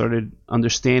I started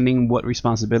understanding what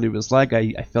responsibility was like,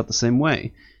 I felt the same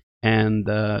way. And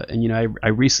I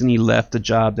recently left a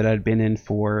job that I'd been in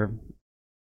for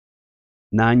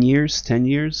 9 years, 10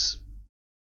 years,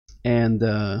 and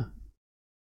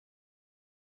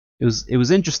It was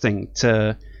interesting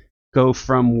to go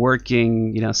from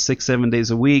working 6-7 days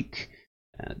a week,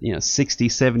 60,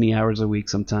 70 hours a week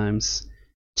sometimes,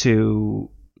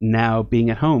 to now being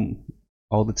at home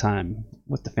all the time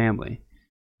with the family.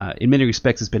 In many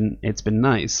respects, it's been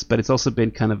nice, but it's also been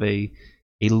kind of a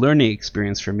learning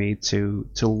experience for me to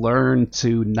learn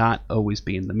to not always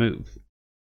be in the move.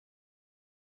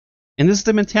 And this is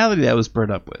the mentality that I was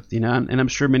brought up with, and I'm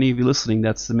sure many of you listening,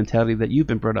 that's the mentality that you've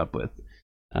been brought up with.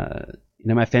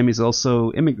 My family's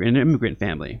also an immigrant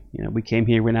family. We came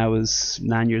here when I was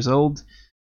 9 years old,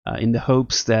 in the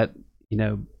hopes that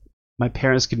my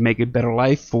parents could make a better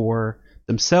life for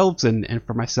themselves and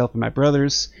for myself and my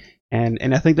brothers.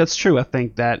 And I think that's true. I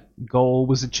think that goal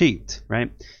was achieved,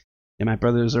 right? And my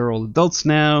brothers are all adults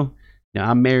now.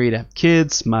 I'm married, I have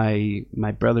kids. My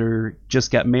brother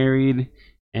just got married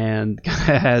and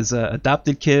has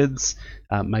adopted kids.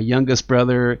 My youngest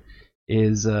brother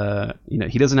is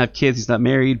he doesn't have kids, he's not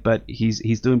married, but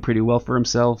he's doing pretty well for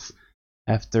himself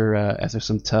after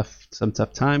some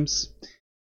tough times.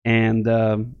 And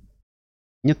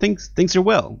things are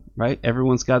well, right?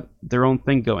 Everyone's got their own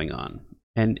thing going on,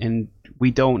 and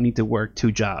we don't need to work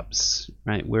 2 jobs,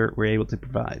 right? We're able to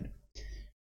provide.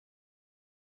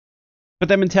 But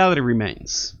that mentality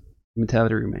remains.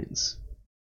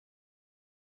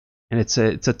 And it's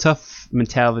a tough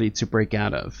mentality to break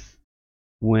out of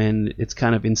when it's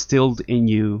kind of instilled in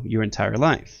you your entire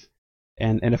life.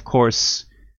 And of course,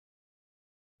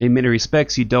 in many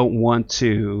respects, you don't want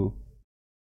to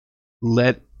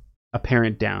let a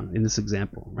parent down in this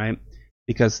example, right?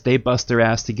 Because they bust their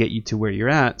ass to get you to where you're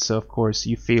at, so of course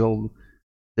you feel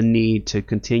the need to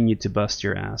continue to bust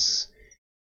your ass.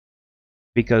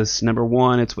 Because number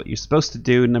one, it's what you're supposed to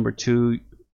do. Number two,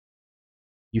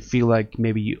 you feel like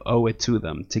maybe you owe it to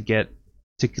them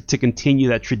to continue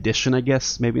that tradition, I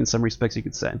guess, maybe in some respects you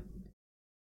could say.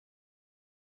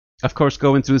 Of course,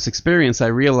 going through this experience, I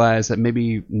realized that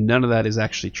maybe none of that is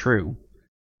actually true,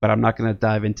 but I'm not going to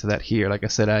dive into that here. Like I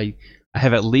said, I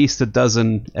have at least a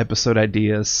dozen episode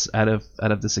ideas out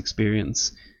of this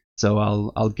experience, so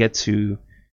I'll get to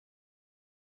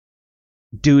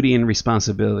duty and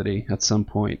responsibility at some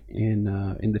point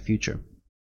in the future.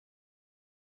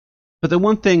 But the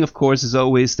one thing, of course, is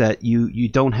always that you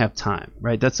don't have time,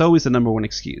 right? That's always the number one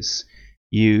excuse.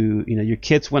 Your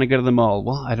kids want to go to the mall.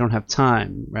 Well, I don't have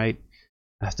time, right?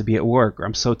 I have to be at work, or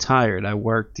I'm so tired. I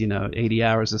worked, 80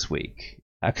 hours this week.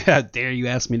 How dare you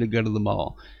ask me to go to the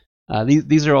mall?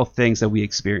 These are all things that we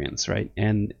experience, right?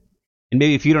 And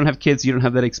maybe if you don't have kids, you don't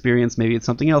have that experience. Maybe it's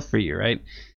something else for you, right?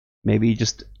 Maybe you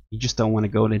just don't want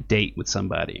to go on a date with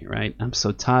somebody, right? I'm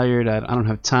so tired. I don't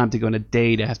have time to go on a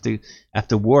date. I have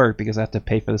to work because I have to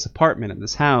pay for this apartment and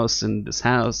this house and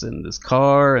this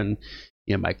car and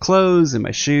my clothes and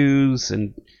my shoes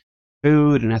and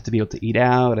food, and I have to be able to eat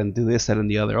out and do this, that, and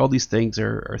the other. All these things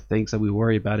are things that we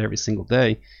worry about every single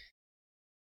day.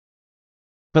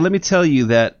 But let me tell you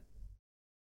that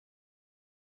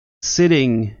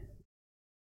sitting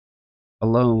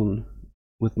alone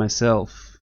with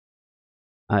myself,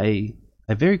 I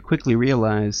very quickly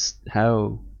realized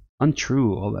how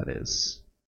untrue all that is.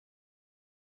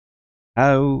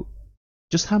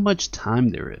 Just how much time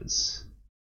there is.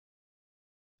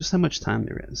 Just how much time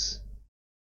there is.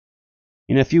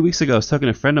 A few weeks ago I was talking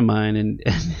to a friend of mine, and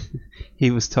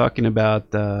he was talking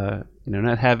about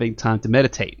not having time to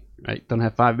meditate, right? Don't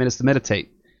have 5 minutes to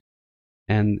meditate.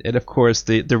 And of course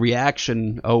the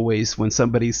reaction always when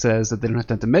somebody says that they don't have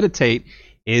time to meditate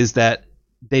is that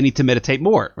they need to meditate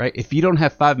more, right? If you don't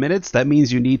have 5 minutes, that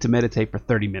means you need to meditate for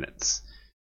 30 minutes,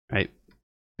 right?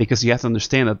 Because you have to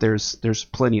understand that there's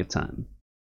plenty of time.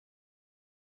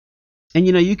 And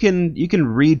you can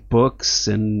read books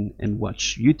and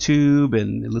watch YouTube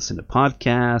and listen to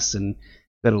podcasts and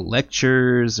go to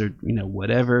lectures or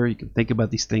whatever. You can think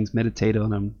about these things, meditate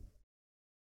on them.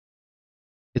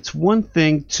 It's one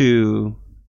thing to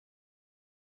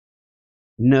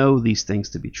know these things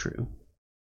to be true.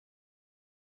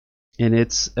 And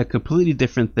it's a completely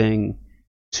different thing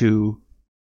to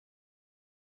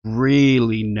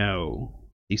really know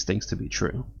these things to be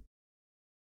true.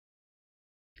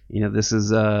 This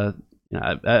is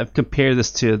I've compared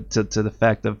this to the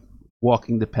fact of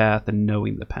walking the path and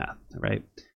knowing the path, right?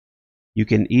 You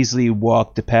can easily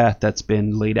walk the path that's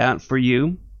been laid out for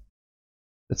you,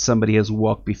 that somebody has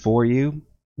walked before you.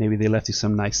 Maybe they left you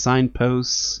some nice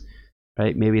signposts,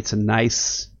 right? Maybe it's a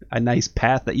nice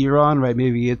path that you're on, right?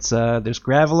 Maybe it's there's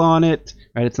gravel on it,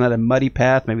 right? It's not a muddy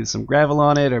path. Maybe there's some gravel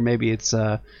on it, or maybe it's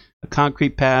a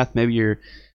concrete path.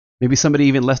 Maybe somebody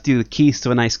even left you the keys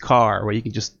to a nice car where you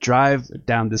can just drive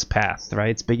down this path, right?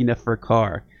 It's big enough for a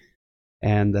car,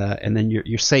 and then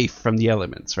you're safe from the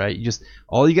elements, right?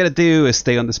 All you got to do is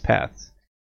stay on this path,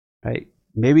 right?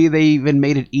 Maybe they even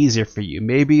made it easier for you.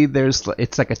 Maybe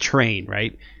it's like a train,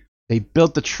 right? They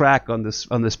built the track on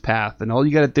this path, and all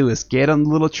you got to do is get on the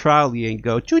little trolley and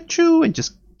go choo choo, and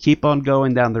just keep on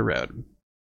going down the road.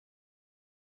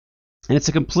 And it's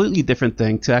a completely different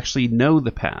thing to actually know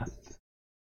the path,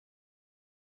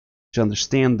 to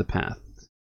understand the path,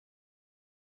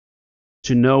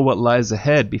 to know what lies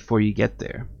ahead before you get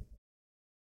there,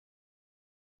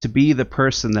 to be the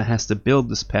person that has to build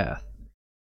this path.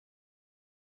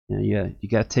 You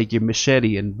got to take your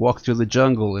machete and walk through the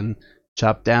jungle and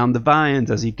chop down the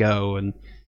vines as you go, and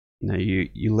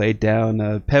you lay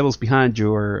down pebbles behind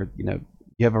you, or you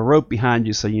have a rope behind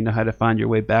you so you know how to find your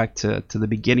way back to the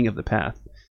beginning of the path.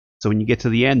 So when you get to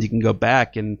the end, you can go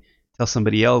back and tell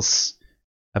somebody else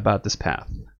about this path.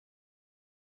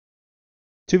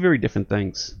 Two very different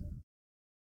things.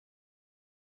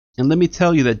 And let me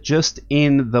tell you that just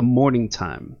in the morning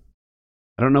time,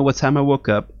 I don't know what time I woke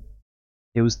up.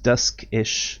 It was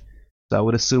dusk-ish, so I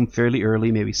would assume fairly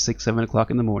early, maybe 6, 7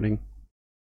 o'clock in the morning,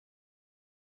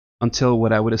 until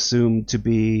what I would assume to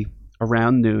be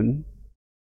around noon.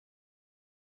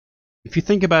 If you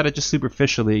think about it just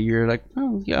superficially, you're like,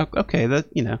 oh yeah, okay,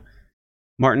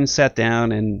 Martin sat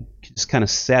down and just kind of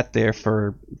sat there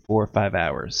for 4 or 5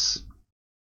 hours.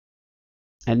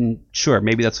 And sure,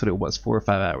 maybe that's what it was, 4 or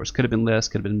 5 hours. Could have been less,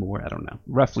 could have been more, I don't know.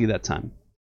 Roughly that time.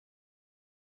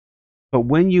 But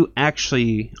when you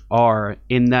actually are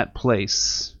in that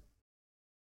place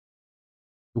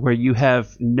where you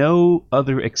have no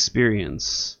other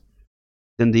experience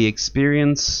than the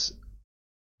experience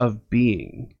of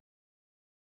being,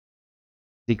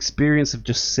 the experience of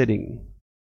just sitting,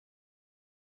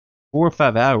 4 or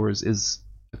 5 hours is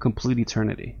a complete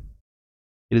eternity.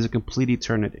 It is a complete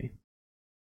eternity.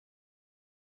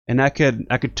 And I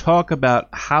could talk about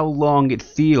how long it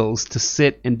feels to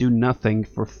sit and do nothing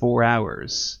for 4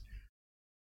 hours.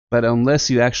 But unless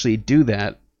you actually do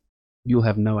that, you'll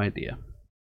have no idea.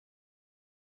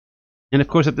 And of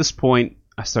course at this point,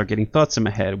 I start getting thoughts in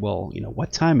my head. Well,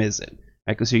 what time is it?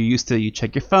 Right? Because you're used to, you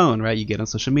check your phone, right? You get on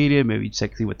social media, maybe you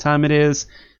check see what time it is.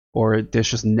 Or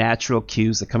there's just natural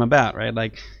cues that come about, right?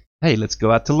 Like, hey, let's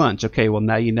go out to lunch. Okay, well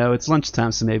now you know it's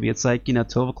lunchtime, so maybe it's like,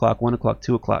 12 o'clock, 1 o'clock,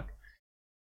 2 o'clock.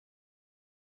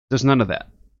 There's none of that.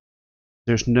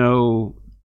 There's no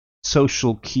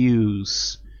social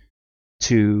cues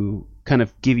to kind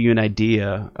of give you an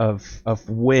idea of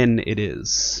when it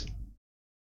is.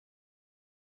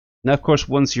 Now, of course,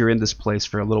 once you're in this place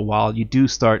for a little while, you do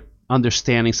start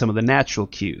understanding some of the natural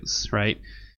cues, right?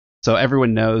 So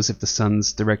everyone knows if the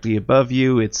sun's directly above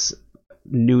you, it's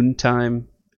noontime,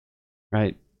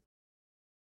 right?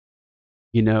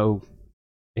 You know,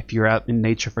 if you're out in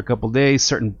nature for a couple days,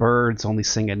 certain birds only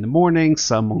sing in the morning,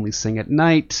 some only sing at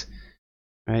night,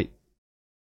 right?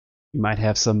 You might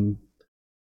have some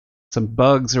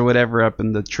bugs or whatever up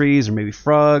in the trees, or maybe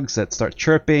frogs that start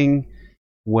chirping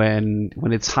when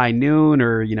it's high noon,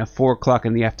 or 4 o'clock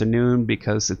in the afternoon,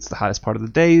 because it's the hottest part of the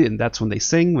day, and that's when they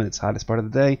sing, when it's the hottest part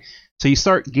of the day. So you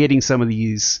start getting some of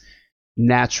these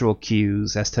natural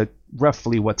cues as to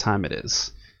roughly what time it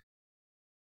is,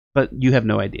 but you have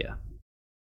no idea.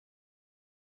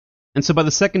 And so by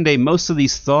the second day, most of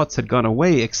these thoughts had gone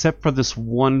away, except for this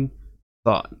one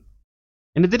thought.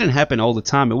 And it didn't happen all the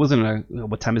time. It wasn't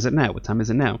what time is it now? What time is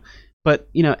it now? But,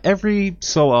 every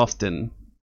so often,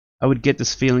 I would get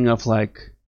this feeling of like,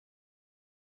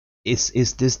 is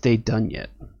this day done yet?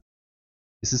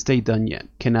 Is this day done yet?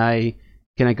 Can I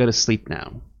go to sleep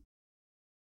now?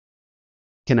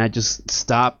 Can I just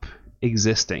stop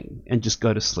existing and just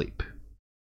go to sleep?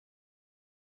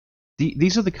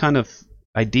 These are the kind of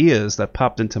ideas that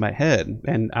popped into my head,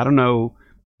 and I don't know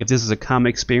if this is a common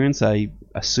experience. I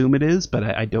assume it is, but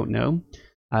I don't know.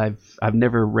 I've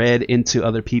never read into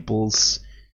other people's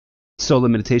solo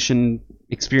meditation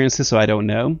experiences, so I don't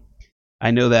know.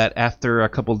 I know that after a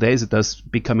couple of days, it does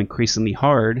become increasingly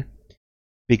hard,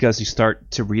 because you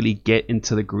start to really get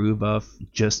into the groove of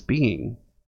just being.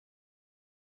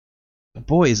 But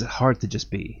boy, is it hard to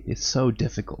just be. It's so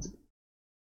difficult.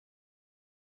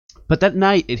 But that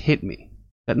night, it hit me.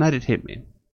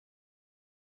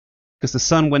 Because the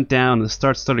sun went down, and the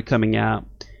stars started coming out,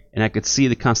 and I could see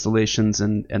the constellations,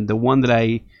 and the one that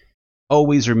I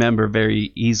always remember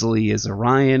very easily is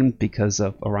Orion, because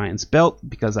of Orion's belt,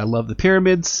 because I love the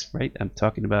pyramids, right? I'm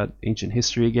talking about ancient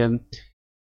history again.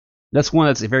 That's one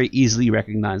that's very easily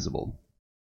recognizable.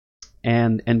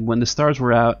 And when the stars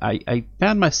were out, I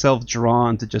found myself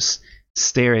drawn to just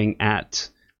staring at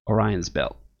Orion's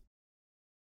belt.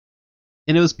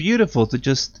 And it was beautiful to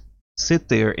just sit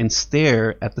there and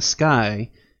stare at the sky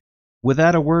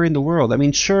without a worry in the world. I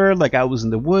mean, sure, like I was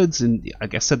in the woods, and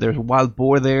like I said, there's a wild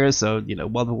boar there, so,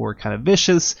 wild boar are kind of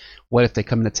vicious. What if they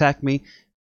come and attack me?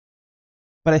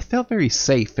 But I felt very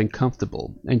safe and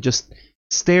comfortable, and just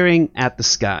staring at the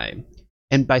sky.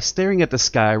 And by staring at the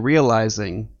sky,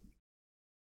 realizing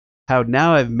how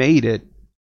now I've made it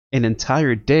an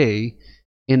entire day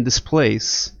in this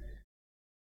place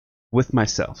with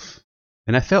myself.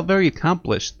 And I felt very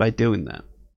accomplished by doing that.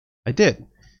 I did.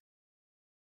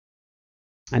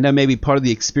 I know maybe part of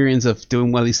the experience of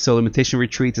doing one of these solo meditation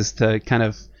retreats is to kind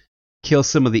of kill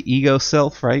some of the ego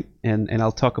self, right? And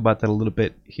I'll talk about that a little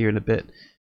bit here in a bit.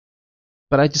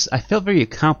 But I felt very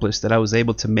accomplished that I was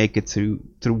able to make it through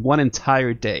one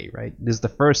entire day, right? This is the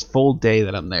first full day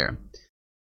that I'm there.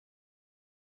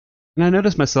 And I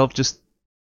noticed myself just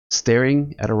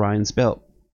staring at Orion's belt.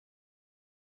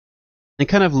 And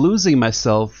kind of losing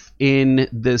myself in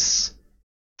this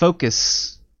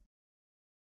focus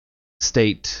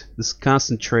state, this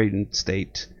concentrated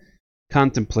state,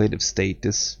 contemplative state,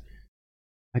 this,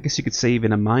 I guess you could say,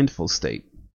 even a mindful state.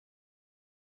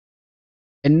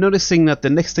 And noticing that the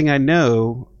next thing I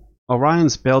know,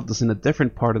 Orion's belt is in a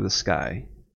different part of the sky.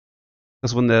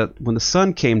 Because when the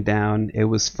sun came down, it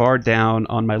was far down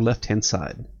on my left-hand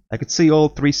side. I could see all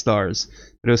 3 stars,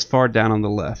 but it was far down on the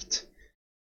left.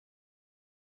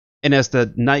 And as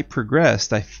the night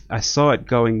progressed, I saw it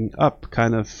going up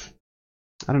kind of,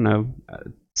 I don't know,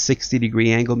 a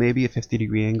 60-degree angle, maybe a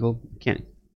 50-degree angle. Can't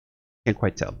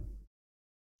quite tell.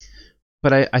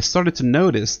 But I started to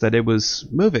notice that it was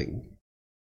moving.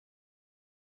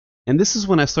 And this is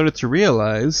when I started to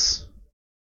realize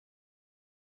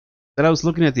that I was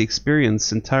looking at the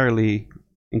experience entirely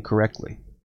incorrectly.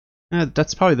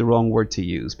 That's probably the wrong word to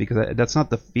use, because that's not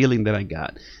the feeling that I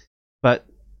got. But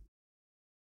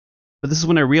this is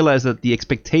when I realized that the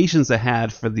expectations I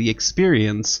had for the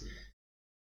experience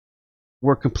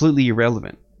were completely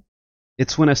irrelevant.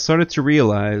 It's when I started to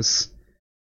realize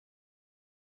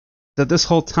that this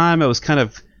whole time I was kind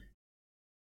of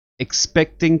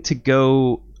expecting to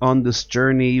go on this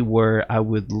journey where I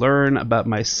would learn about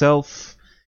myself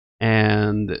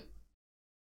and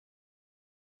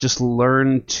just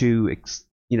learn to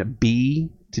be,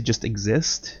 to just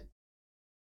exist.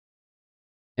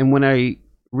 And when I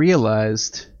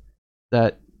realized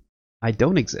that I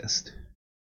don't exist,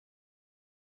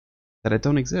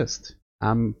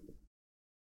 I'm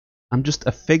I'm just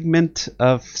a figment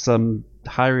of some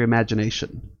higher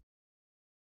imagination.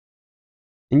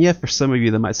 And yeah, for some of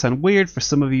you that might sound weird. For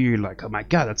some of you, you're like, oh my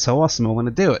god, that's so awesome, I want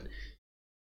to do it.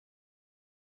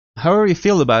 However you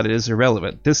feel about it is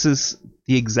irrelevant. This is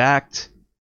the exact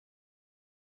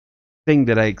thing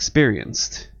that I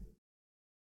experienced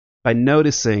by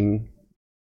noticing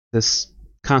this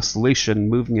constellation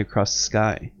moving across the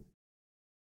sky,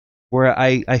 where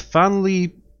I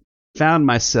finally found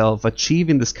myself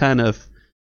achieving this kind of,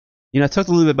 I talked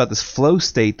a little bit about this flow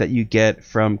state that you get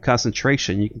from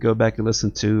concentration. You can go back and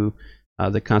listen to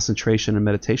the concentration and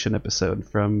meditation episode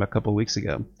from a couple of weeks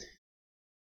ago.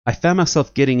 I found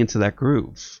myself getting into that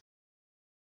groove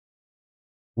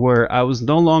where I was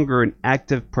no longer an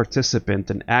active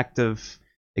participant, an active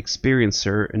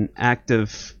experiencer, an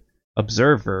active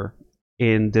observer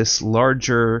in this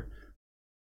larger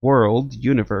world,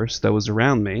 universe that was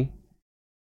around me.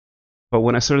 But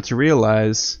when I started to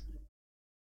realize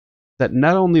that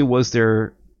not only was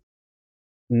there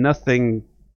nothing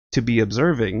to be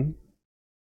observing,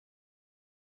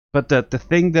 but that the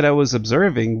thing that I was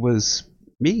observing was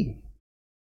me.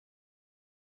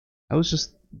 I was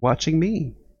just watching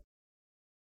me.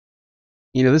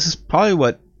 This is probably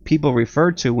what people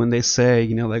refer to when they say,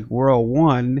 like World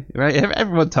 1, right?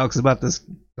 Everyone talks about this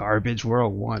garbage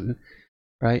World 1,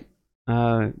 right?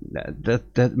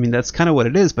 That's kind of what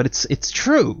it is, but it's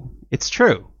true. It's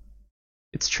true.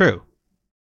 It's true.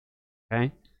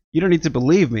 Okay? You don't need to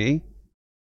believe me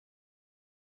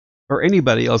or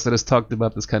anybody else that has talked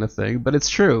about this kind of thing, but it's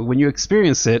true. When you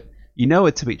experience it, you know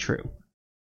it to be true.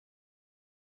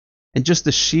 And just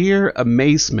the sheer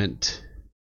amazement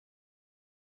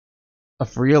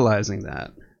of realizing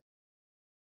that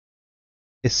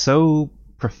is so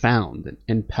profound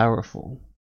and powerful.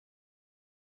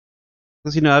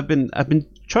 Because I've been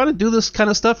trying to do this kind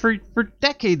of stuff for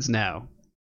decades now.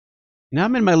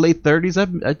 I'm in my late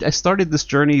 30s. I started this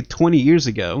journey 20 years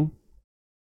ago,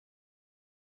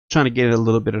 trying to get a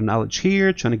little bit of knowledge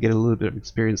here, trying to get a little bit of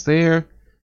experience there,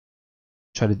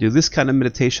 try to do this kind of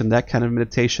meditation, that kind of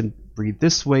meditation, breathe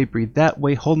this way, breathe that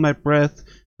way, hold my breath,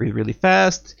 breathe really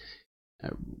fast,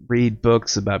 read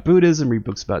books about Buddhism, read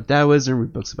books about Taoism,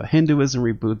 read books about Hinduism,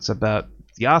 read books about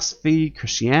Theosophy,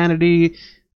 Christianity,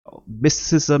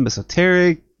 mysticism,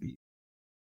 esoteric,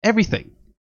 everything,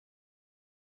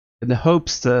 in the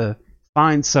hopes to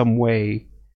find some way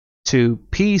to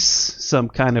piece some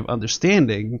kind of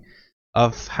understanding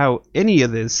of how any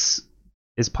of this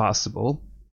is possible.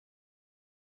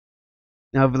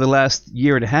 Now, over the last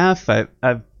year and a half,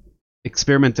 I've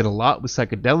experimented a lot with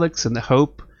psychedelics in the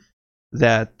hope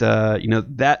that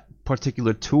that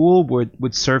particular tool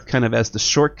would serve kind of as the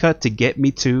shortcut to get me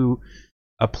to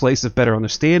a place of better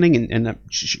understanding, and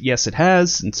yes, it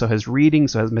has, and so has reading,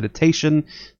 so has meditation,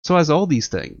 so has all these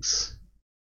things.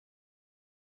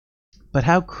 But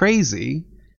how crazy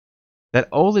that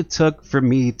all it took for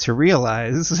me to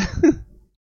realize,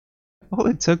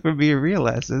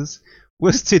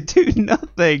 was to do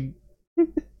nothing.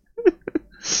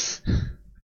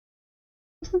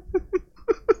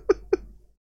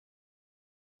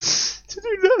 To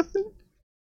do nothing.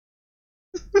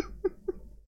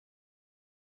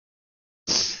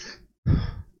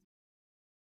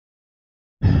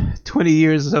 20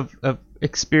 years of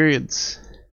experience,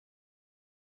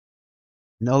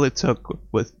 and all it took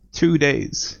was 2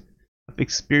 days of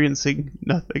experiencing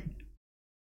nothing.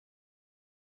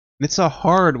 And it's so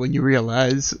hard when you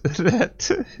realize that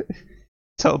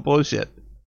it's all bullshit,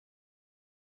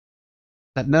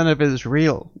 that none of it is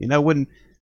real. When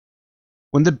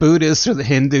the Buddhists or the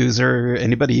Hindus or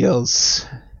anybody else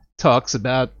talks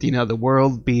about the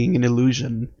world being an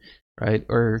illusion, right?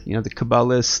 Or the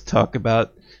Kabbalists talk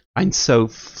about Ein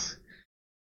Sof,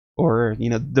 or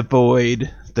the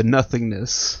void, the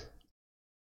nothingness.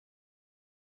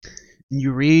 And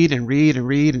you read and read and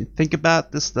read and think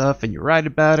about this stuff, and you write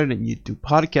about it, and you do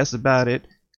podcasts about it.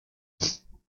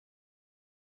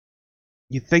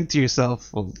 You think to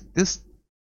yourself, well, this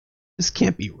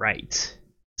can't be right.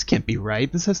 This can't be right.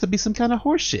 This has to be some kind of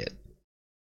horseshit.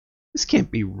 This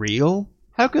can't be real.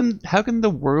 How can the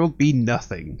world be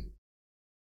nothing?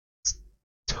 It's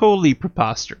totally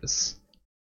preposterous.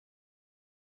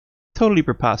 Totally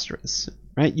preposterous,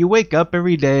 right? You wake up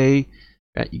every day,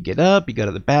 right? You get up, you go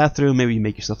to the bathroom, maybe you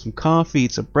make yourself some coffee,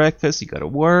 eat some breakfast, you go to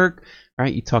work,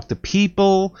 right? You talk to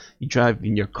people, you drive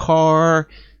in your car,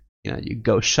 you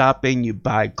go shopping, you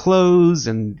buy clothes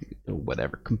and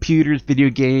whatever, computers, video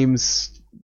games,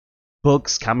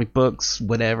 books, comic books,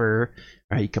 whatever.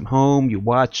 Right? You come home, you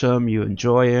watch them, you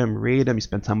enjoy them, read them, you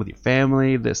spend time with your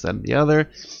family, this, that, and the other.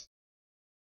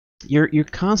 You're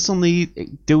constantly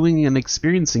doing and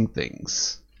experiencing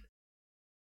things.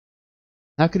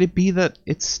 How could it be that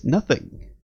it's nothing?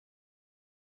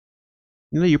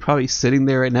 You know, you're probably sitting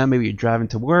there right now. Maybe you're driving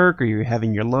to work, or you're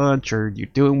having your lunch, or you're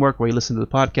doing work while you listen to the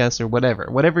podcast, or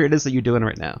whatever it is that you're doing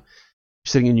right now. You're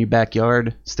sitting in your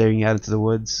backyard, staring out into the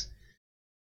woods.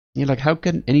 You're like, how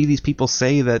can any of these people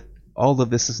say that all of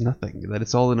this is nothing, that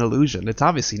it's all an illusion? It's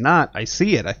obviously not. I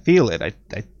see it, I feel it, I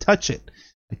touch it,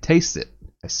 I taste it,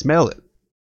 I smell it.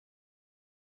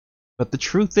 But the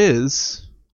truth is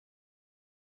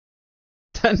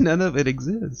that none of it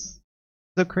exists.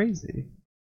 So crazy.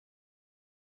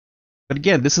 But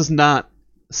again, this is not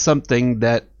something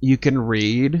that you can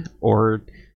read or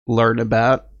learn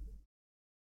about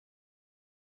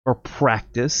or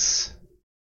practice.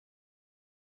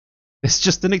 It's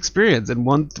just an experience, and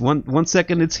one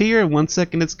second it's here, and 1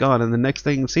 second it's gone, and the next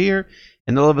thing it's here,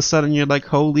 and all of a sudden you're like,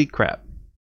 holy crap.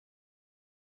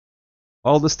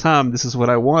 All this time, this is what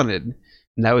I wanted.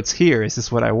 Now it's here. Is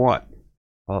this what I want?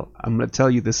 Well, I'm going to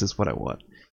tell you this is what I want.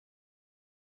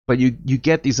 But you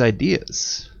get these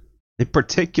ideas. In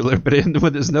particular, but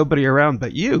when there's nobody around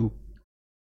but you.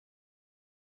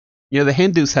 You know, the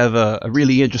Hindus have a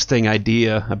really interesting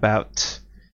idea about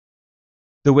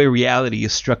the way reality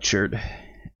is structured.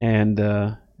 And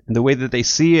the way that they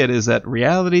see it is that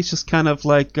reality is just kind of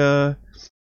like a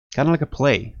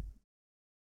play.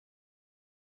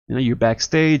 You know, you're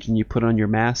backstage and you put on your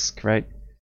mask, right?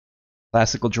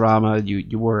 Classical drama,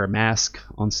 you wear a mask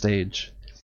on stage.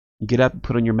 You get up and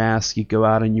put on your mask, you go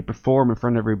out and you perform in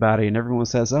front of everybody, and everyone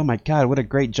says, oh my God, what a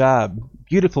great job.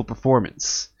 Beautiful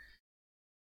performance.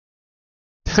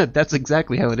 That's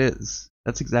exactly how it is.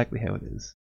 That's exactly how it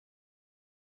is.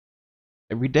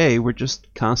 Every day we're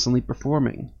just constantly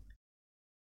performing.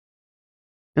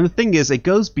 And the thing is, it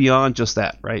goes beyond just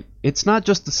that, right? It's not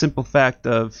just the simple fact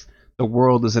of the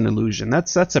world is an illusion.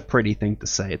 That's a pretty thing to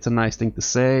say. It's a nice thing to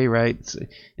say, right?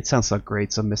 It sounds so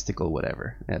great, so mystical,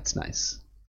 whatever. That's nice.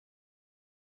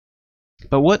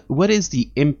 But what is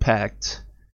the impact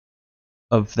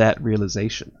of that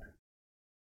realization?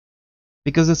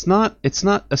 Because it's not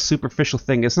a superficial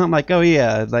thing. It's not like, oh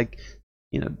yeah, like,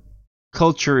 you know,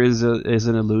 culture is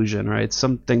an illusion, right? It's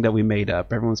something that we made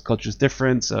up. Everyone's culture is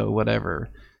different, so whatever.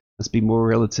 Let's be more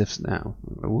relative now.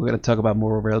 We're going to talk about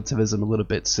moral relativism a little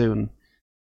bit soon.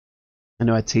 I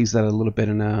know I teased that a little bit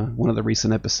in one of the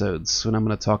recent episodes when I'm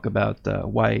going to talk about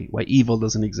why evil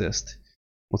doesn't exist.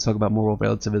 We'll talk about moral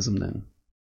relativism then.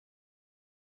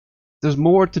 There's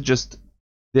more to just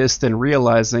this than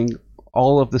realizing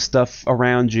all of the stuff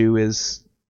around you is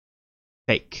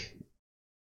fake.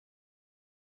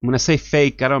 When I say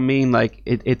fake, I don't mean like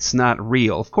it's not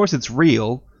real. Of course it's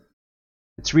real.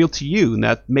 It's real to you, and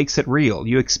that makes it real.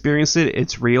 You experience it,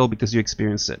 it's real because you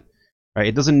experience it. Right?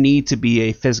 It doesn't need to be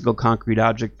a physical concrete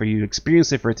object for you to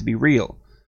experience it for it to be real.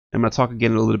 I'm going to talk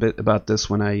again a little bit about this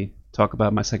when I talk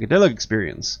about my psychedelic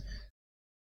experience.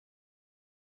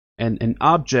 And an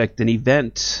object, an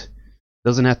event,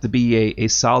 doesn't have to be a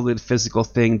solid physical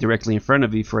thing directly in front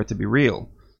of you for it to be real.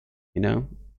 You know?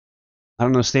 I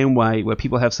don't understand why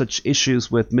people have such issues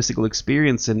with mystical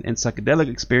experience and psychedelic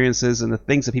experiences and the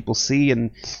things that people see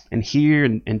and hear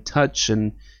and touch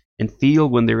and feel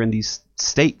when they're in these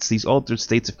states, these altered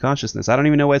states of consciousness. I don't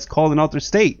even know why it's called an altered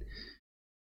state.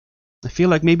 I feel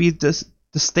like maybe the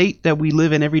state that we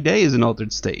live in every day is an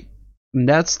altered state. And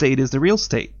that state is the real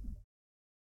state.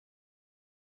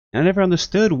 And I never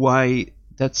understood why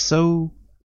that's so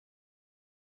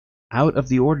out of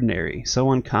the ordinary,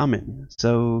 so uncommon,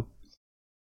 so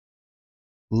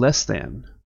less than.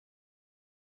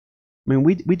 I mean,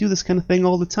 we do this kind of thing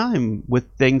all the time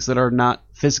with things that are not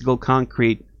physical,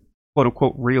 concrete,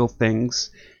 quote-unquote real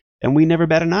things, and we never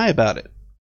bat an eye about it.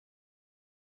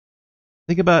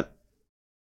 Think about,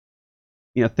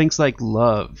 you know, things like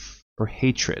love or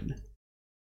hatred.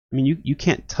 I mean, you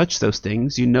can't touch those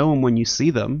things. You know them when you see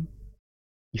them.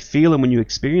 You feel them when you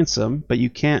experience them, but you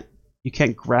can't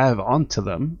grab onto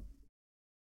them.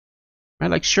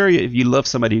 Right? Like, sure, if you love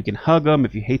somebody, you can hug them.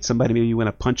 If you hate somebody, maybe you want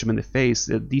to punch them in the face.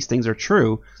 These things are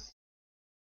true.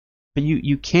 But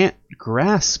you can't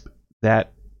grasp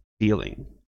that feeling.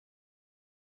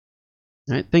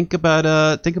 Right? Think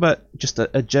about just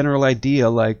a general idea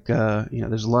like, you know,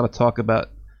 there's a lot of talk about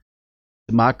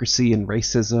democracy and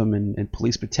racism and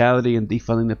police brutality and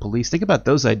defunding the police. Think about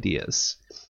those ideas.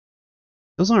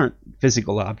 Those aren't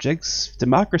physical objects.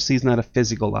 Democracy is not a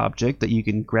physical object that you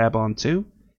can grab onto.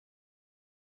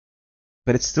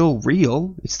 But it's still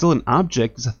real. It's still an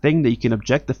object. It's a thing that you can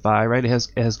objectify, right? It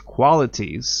has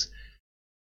qualities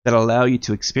that allow you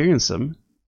to experience them.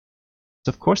 So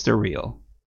of course they're real.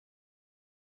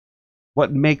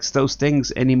 What makes those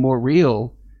things any more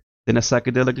real than a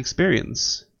psychedelic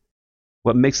experience?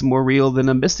 What makes them more real than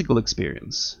a mystical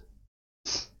experience?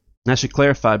 And I should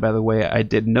clarify, by the way, I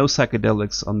did no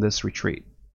psychedelics on this retreat.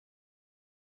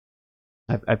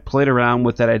 I played around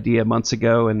with that idea months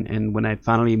ago, and when I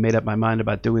finally made up my mind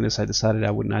about doing this, I decided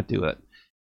I would not do it.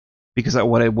 Because I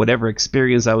wanted whatever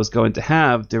experience I was going to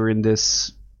have during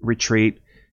this retreat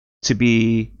to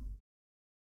be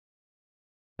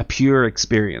a pure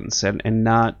experience and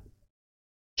not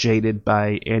jaded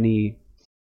by any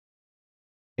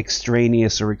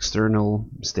extraneous or external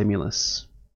stimulus.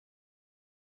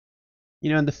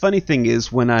 And the funny thing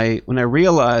is, when I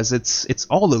realize it's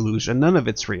all illusion, none of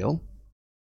it's real,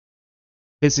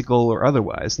 physical or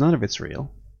otherwise, none of it's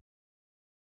real,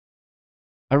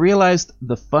 I realized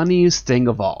the funniest thing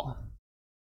of all.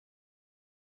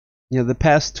 The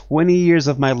past 20 years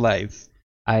of my life,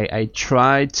 I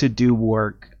tried to do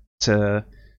work to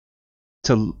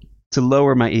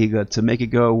lower my ego, to make it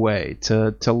go away,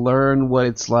 to learn what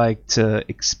it's like to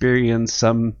experience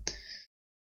some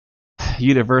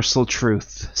universal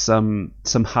truth, some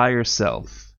higher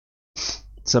self,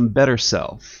 some better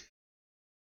self.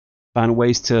 Find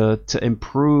ways to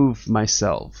improve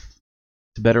myself,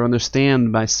 to better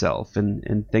understand myself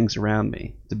and things around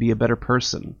me, to be a better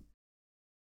person.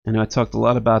 And I talked a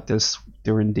lot about this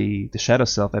during the Shadow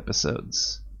Self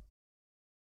episodes.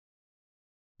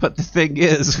 But the thing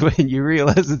is, when you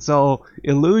realize it's all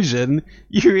illusion,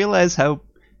 you realize how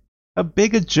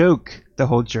big a joke the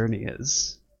whole journey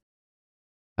is.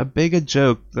 How big a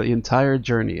joke the entire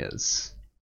journey is.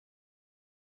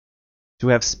 To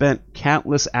have spent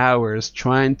countless hours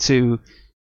trying to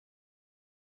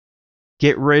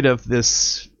get rid of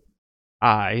this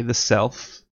I, the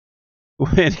self,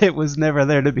 when it was never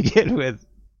there to begin with.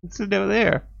 It's never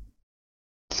there.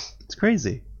 It's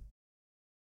crazy.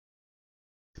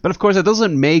 But of course, it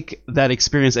doesn't make that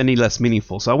experience any less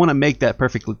meaningful. So I want to make that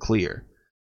perfectly clear.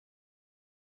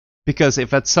 Because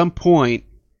if at some point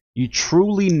you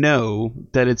truly know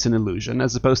that it's an illusion,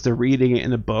 as opposed to reading it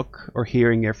in a book or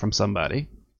hearing it from somebody,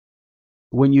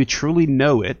 when you truly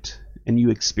know it and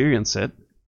you experience it,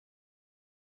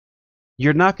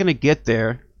 you're not going to get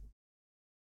there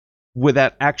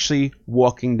without actually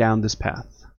walking down this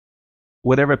path.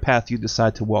 Whatever path you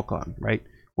decide to walk on, right?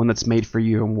 One that's made for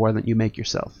you and one that you make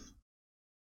yourself.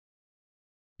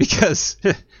 Because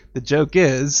the joke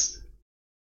is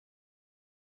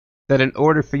that in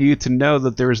order for you to know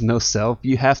that there is no self,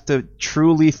 you have to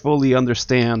truly, fully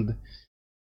understand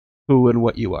who and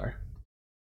what you are.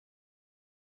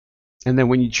 And then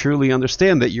when you truly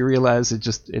understand that, you realize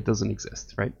it doesn't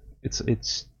exist, right?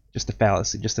 It's just a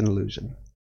fallacy, just an illusion.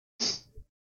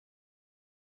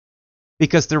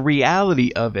 Because the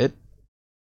reality of it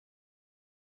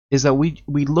is that we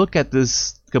look at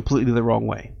this completely the wrong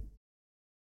way.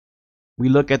 We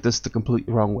look at this the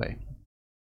completely wrong way.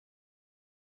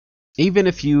 Even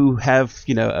if you have,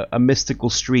 a mystical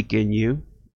streak in you,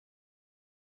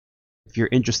 if you're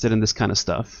interested in this kind of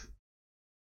stuff,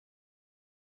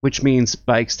 which means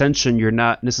by extension you're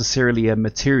not necessarily a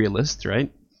materialist,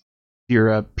 right? You're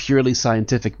a purely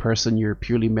scientific person, you're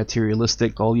purely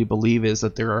materialistic, all you believe is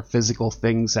that there are physical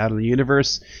things out in the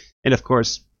universe. And of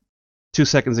course, 2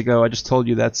 seconds ago I just told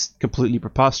you that's completely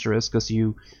preposterous, because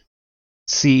you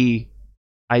see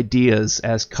ideas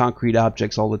as concrete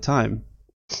objects all the time.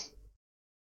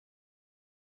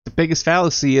 The biggest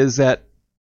fallacy is that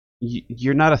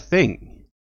you're not a thing.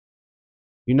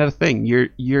 You're not a thing.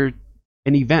 You're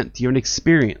an event. You're an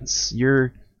experience.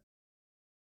 You're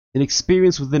an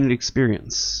experience within an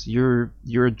experience. You're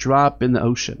a drop in the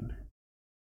ocean.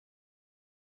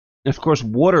 And of course,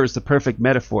 water is the perfect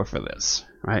metaphor for this,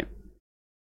 right?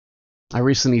 I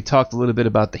recently talked a little bit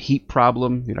about the heap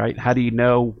problem, right? How do you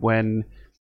know when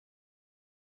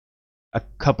a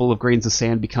couple of grains of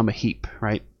sand become a heap,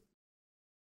 right?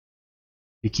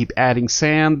 You keep adding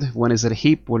sand. When is it a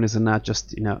heap? When is it not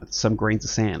just, some grains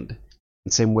of sand?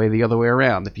 The same way the other way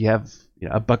around. If you have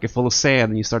a bucket full of sand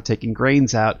and you start taking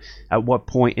grains out, at what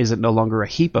point is it no longer a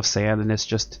heap of sand and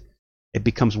it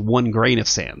becomes one grain of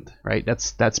sand, right?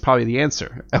 That's probably the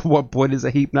answer. At what point is a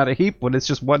heap not a heap? When it's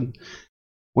just one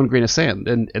grain of sand.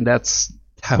 And that's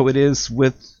how it is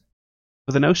with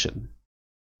an ocean.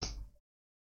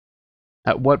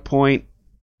 At what point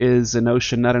is an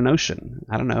ocean not an ocean?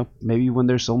 I don't know. Maybe when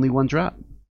there's only one drop.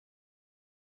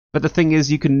 But the thing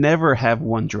is, you can never have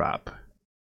one drop.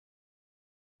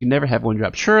 You never have one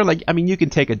drop. Sure, you can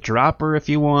take a dropper if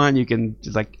you want. You can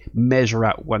measure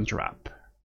out one drop.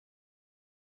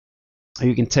 Or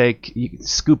you can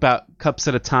scoop out cups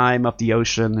at a time up the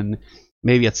ocean, and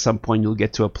maybe at some point you'll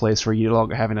get to a place where you no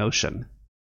longer have an ocean.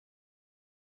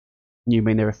 You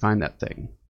may never find that thing.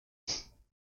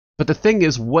 But the thing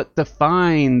is, what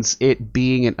defines it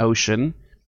being an ocean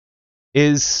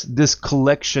is this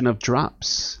collection of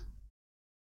drops.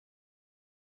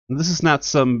 This is not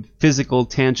some physical,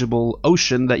 tangible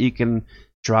ocean that you can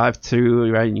drive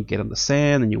through, right? And you get on the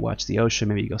sand and you watch the ocean,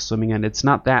 maybe you go swimming in. It's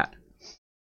not that.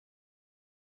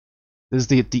 This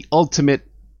is the ultimate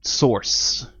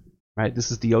source, right?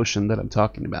 This is the ocean that I'm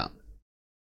talking about.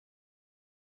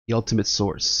 The ultimate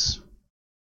source.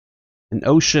 An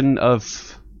ocean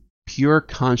of pure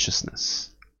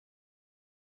consciousness.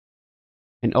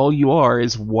 And all you are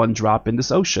is one drop in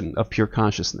this ocean of pure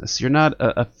consciousness. You're not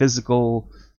a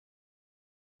physical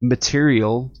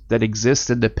material that exists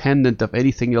independent of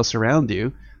anything else around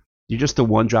you. You're just the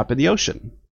one drop in the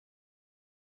ocean.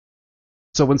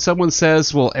 So when someone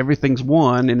says, well, everything's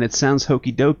one, and it sounds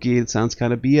hokey dokey, it sounds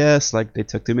kind of BS, like they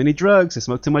took too many drugs, they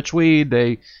smoked too much weed,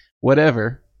 they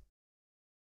whatever.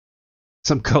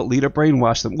 Some cult leader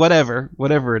brainwashed them,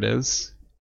 whatever it is.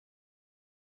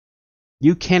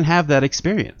 You can have that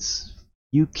experience.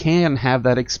 You can have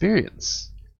that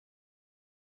experience.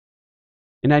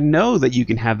 And I know that you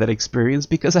can have that experience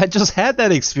because I just had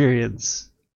that experience.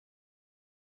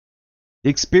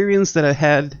 The experience that I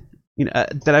had,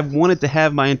 that I've wanted to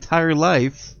have my entire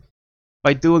life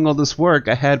by doing all this work,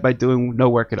 I had by doing no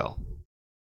work at all.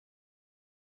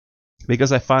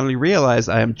 Because I finally realized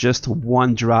I am just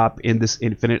one drop in this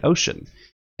infinite ocean.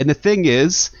 And the thing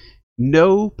is,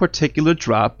 no particular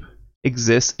drop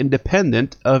exists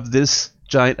independent of this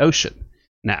giant ocean.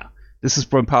 Now, this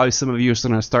is when probably some of you are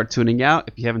going to start tuning out.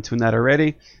 If you haven't tuned out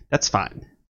already, that's fine.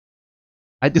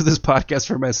 I do this podcast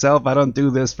for myself. I don't do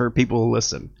this for people who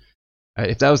listen.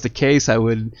 If that was the case, I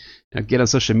would get on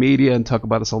social media and talk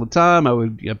about this all the time. I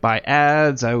would buy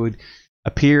ads. I would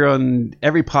appear on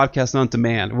every podcast on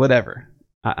demand, whatever.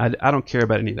 I don't care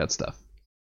about any of that stuff.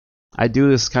 I do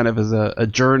this kind of as a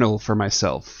journal for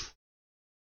myself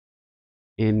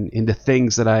in the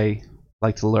things that I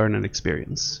like to learn and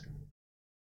experience.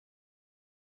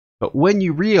 But when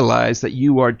you realize that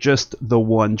you are just the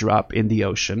one drop in the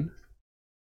ocean,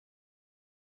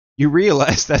 you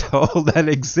realize that all that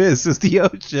exists is the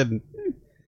ocean.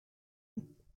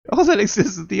 All that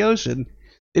exists is the ocean.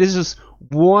 It is just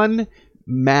one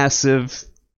massive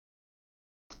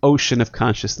ocean of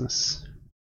consciousness.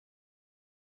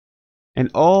 And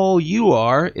all you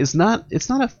are is it's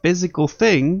not a physical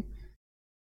thing.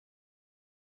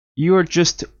 You are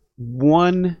just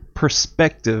one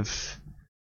perspective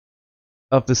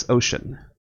of this ocean.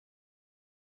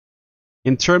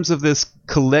 In terms of this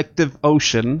collective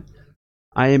ocean,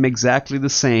 I am exactly the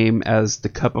same as the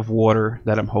cup of water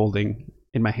that I'm holding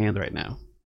in my hand right now.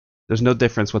 There's no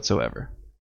difference whatsoever.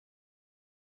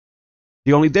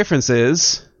 The only difference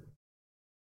is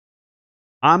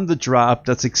I'm the drop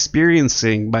that's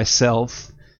experiencing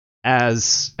myself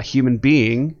as a human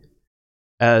being,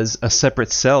 as a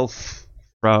separate self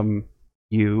from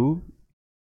you,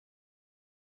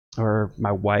 or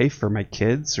my wife, or my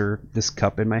kids, or this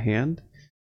cup in my hand.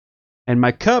 And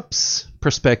my cup's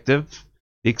perspective,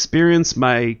 the experience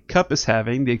my cup is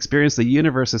having, the experience the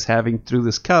universe is having through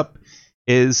this cup,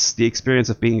 is the experience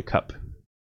of being a cup.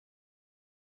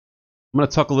 I'm going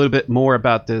to talk a little bit more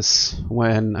about this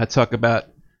when I talk about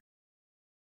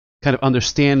kind of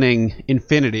understanding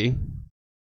infinity.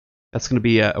 That's going to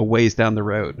be a ways down the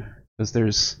road, because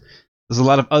there's a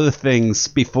lot of other things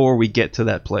before we get to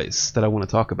that place that I want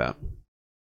to talk about.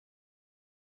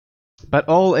 But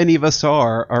all any of us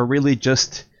are really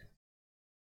just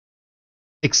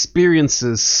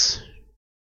experiences,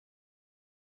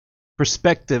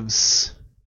 perspectives,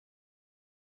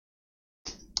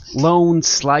 lone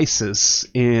slices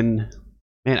in,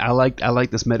 man, I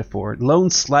like this metaphor,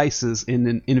 lone slices in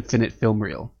an infinite film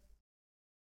reel.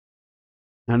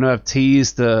 I know I've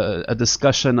teased a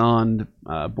discussion on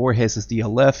Borges' The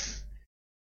Aleph.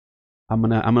 I'm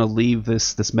gonna leave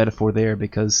this metaphor there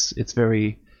because it's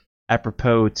very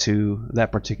apropos to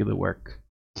that particular work.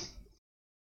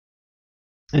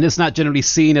 And it's not generally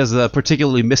seen as a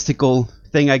particularly mystical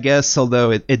thing, I guess,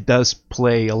 although it does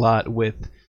play a lot with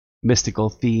mystical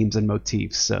themes and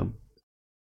motifs. So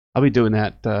I'll be doing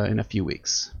that in a few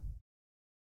weeks.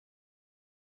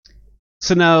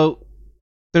 So now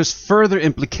there's further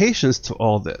implications to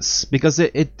all this, because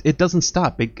it doesn't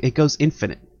stop. It goes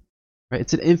infinite. Right?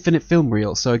 It's an infinite film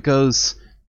reel, so it goes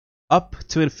up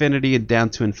to infinity and down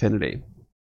to infinity.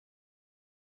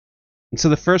 And so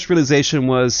the first realization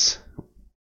was,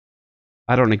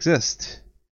 I don't exist.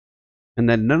 And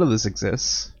then none of this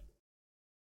exists.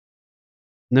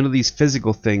 None of these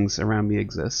physical things around me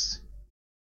exist.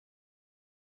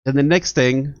 And the next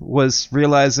thing was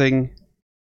realizing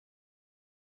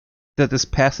that this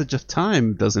passage of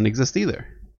time doesn't exist either.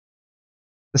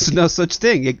 There's no such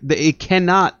thing. It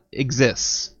cannot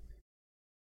exist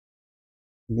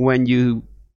when you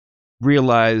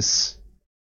realize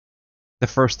the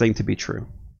first thing to be true.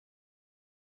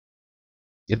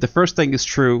 If the first thing is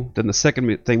true, then the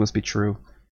second thing must be true.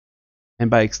 And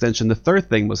by extension, the third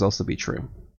thing must also be true.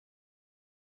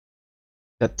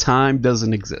 That time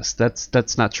doesn't exist.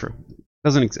 That's not true. It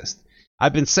doesn't exist.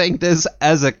 I've been saying this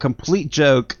as a complete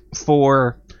joke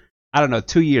for,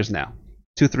 2 years now.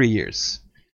 3 years.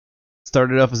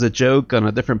 Started off as a joke on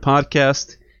a different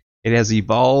podcast. It has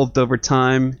evolved over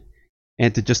time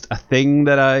into just a thing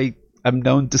that I'm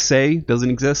known to say doesn't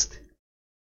exist.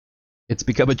 It's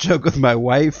become a joke with my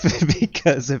wife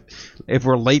because if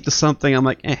we're late to something, I'm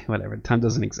like, whatever. Time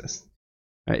doesn't exist.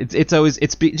 It's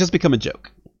just become a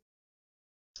joke.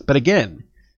 But again,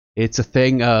 it's a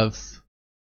thing of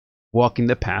walking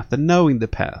the path and knowing the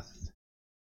path.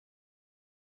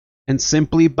 And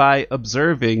simply by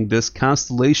observing this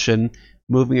constellation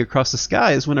moving across the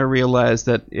sky is when I realized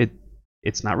that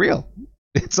it's not real.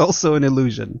 It's also an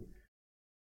illusion.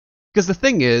 Because the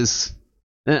thing is,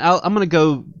 and I'm going to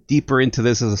go deeper into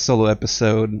this as a solo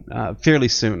episode fairly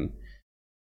soon.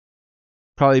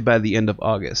 Probably by the end of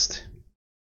August.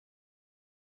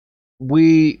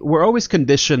 We're always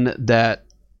conditioned that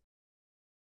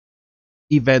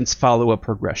events follow a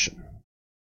progression.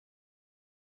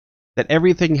 That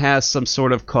everything has some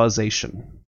sort of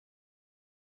causation.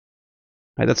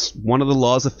 Right? That's one of the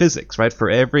laws of physics, right? For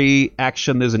every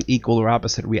action, there's an equal or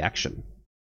opposite reaction.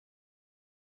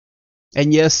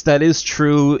 And yes, that is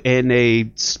true in a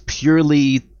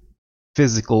purely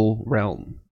physical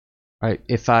realm. Right?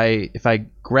 If I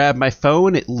grab my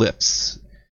phone, it lifts.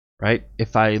 Right?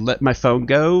 If I let my phone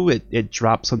go, it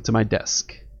drops onto my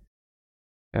desk.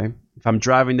 Okay? If I'm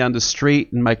driving down the street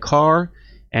in my car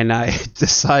and I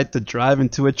decide to drive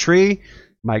into a tree,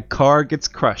 my car gets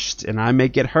crushed and I may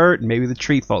get hurt and maybe the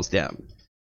tree falls down.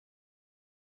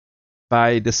 If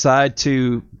I decide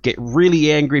to get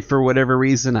really angry for whatever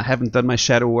reason, I haven't done my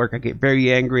shadow work, I get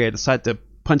very angry, I decide to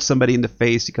punch somebody in the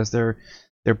face because they're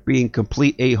being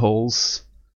complete a-holes.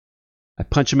 I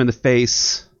punch them in the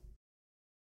face.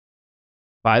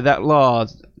 By that law,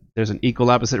 there's an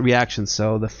equal opposite reaction.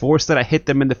 So the force that I hit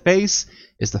them in the face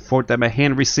is the force that my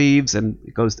hand receives, and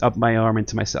it goes up my arm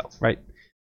into myself, right?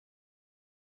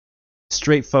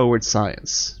 Straightforward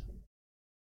science.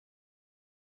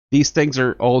 These things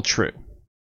are all true.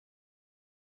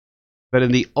 But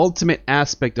in the ultimate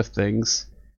aspect of things,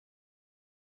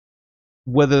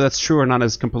 whether that's true or not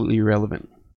is completely irrelevant.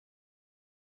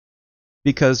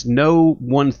 Because no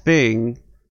one thing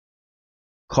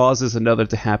causes another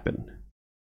to happen.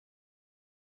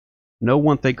 No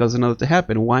one thing causes another to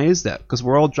happen. Why is that? Because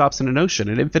we're all drops in an ocean,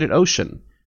 an infinite ocean.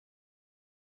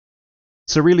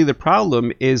 So really the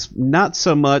problem is not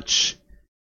so much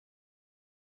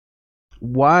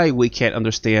why we can't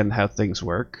understand how things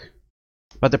work,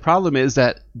 but the problem is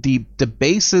that the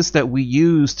basis that we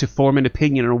use to form an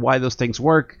opinion on why those things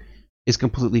work is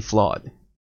completely flawed.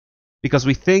 Because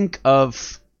we think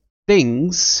of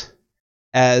things,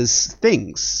 as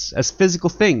physical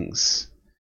things.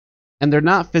 And they're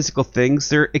not physical things,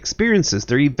 they're experiences,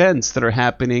 they're events that are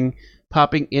happening,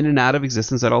 popping in and out of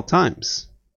existence at all times.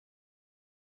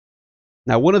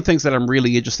 Now, one of the things that I'm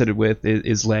really interested with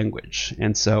is language.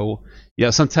 And so,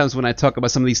 sometimes when I talk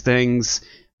about some of these things,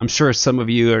 I'm sure some of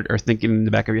you are thinking in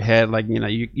the back of your head, like,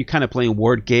 you're kind of playing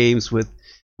word games with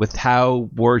how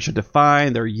words are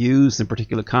defined, they're used in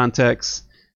particular contexts.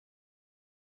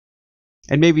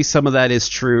 And maybe some of that is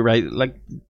true, right? Like,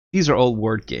 these are all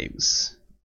word games.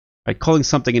 Right? Calling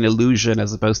something an illusion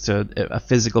as opposed to a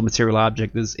physical material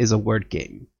object is a word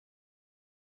game.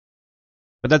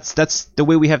 But that's the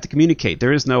way we have to communicate.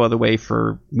 There is no other way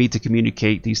for me to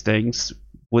communicate these things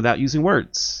without using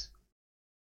words.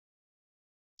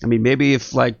 I mean, maybe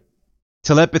if like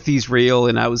telepathy is real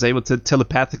and I was able to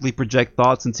telepathically project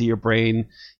thoughts into your brain,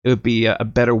 it would be a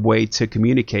better way to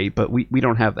communicate, but we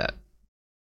don't have that.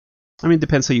 I mean, it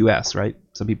depends who you ask, right?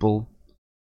 Some people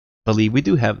believe we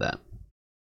do have that.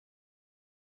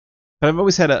 But I've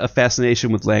always had a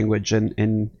fascination with language,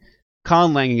 and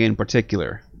conlanging in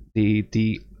particular.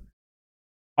 The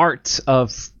art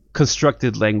of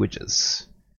constructed languages.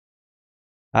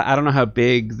 I don't know how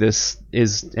big this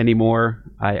is anymore.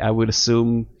 I would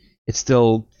assume it's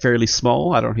still fairly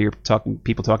small. I don't hear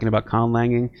people talking about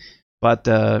conlanging. But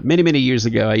many years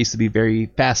ago, I used to be very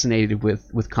fascinated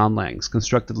with conlangs,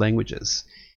 constructed languages.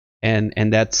 And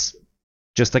that's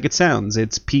just like it sounds.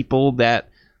 It's people that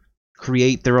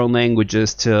create their own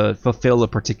languages to fulfill a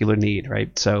particular need,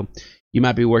 right? So You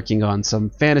might be working on some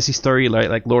fantasy story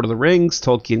like Lord of the Rings.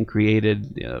 Tolkien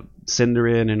created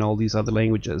Sindarin and all these other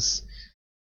languages.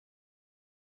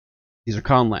 These are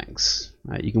conlangs.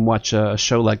 Right? You can watch a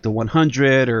show like The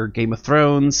 100 or Game of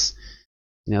Thrones.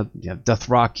 You have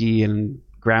Dothraki and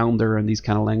Grounder and these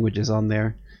kind of languages on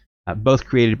there. Both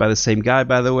created by the same guy,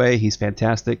 by the way. He's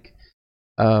fantastic.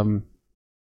 But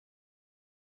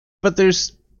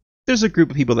there's a group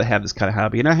of people that have this kind of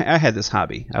hobby, and I had this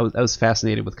hobby. I was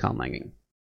fascinated with conlanging.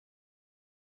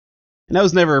 And I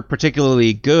was never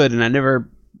particularly good, and I never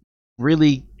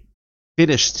really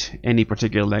finished any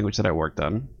particular language that I worked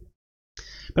on.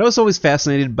 But I was always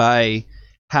fascinated by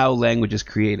how language is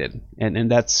created, and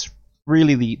that's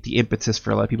really the impetus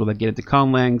for a lot of people that get into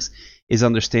conlangs, is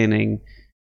understanding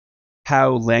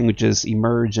how languages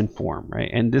emerge and form, right?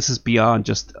 And this is beyond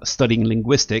just studying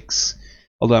linguistics,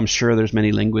 although I'm sure there's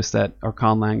many linguists that are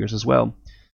conlangers as well.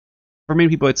 For many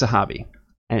people, it's a hobby,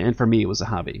 and for me, it was a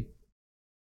hobby.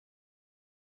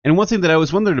 And one thing that I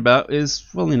was wondering about is,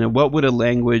 what would a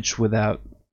language without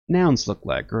nouns look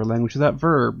like, or a language without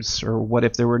verbs, or what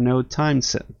if there were no time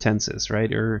tenses,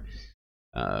 right? Or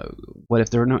what if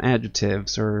there were no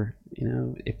adjectives, or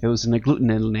if it was an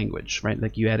agglutinated language, right?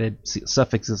 Like you added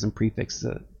suffixes and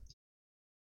prefixes.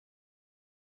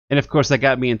 And of course, that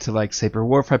got me into like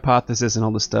Sapir-Whorf hypothesis and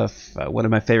all this stuff. One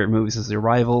of my favorite movies is The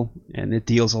Arrival, and it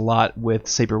deals a lot with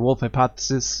Sapir-Whorf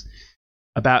hypothesis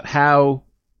about how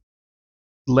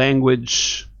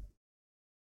language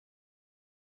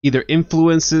either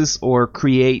influences or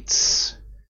creates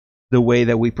the way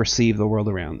that we perceive the world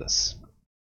around us.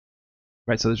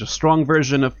 Right, so there's a strong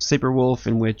version of Sapir-Whorf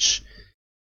in which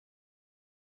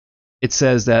it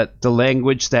says that the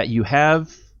language that you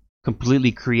have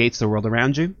completely creates the world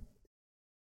around you.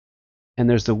 And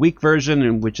there's the weak version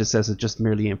in which it says it just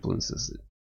merely influences it.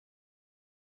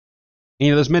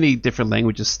 And, there's many different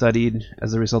languages studied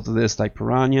as a result of this, like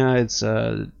Piranha. It's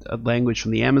a language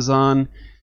from the Amazon.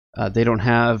 They don't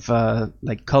have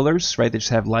like colors, right? They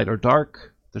just have light or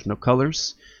dark. There's no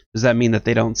colors. Does that mean that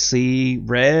they don't see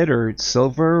red or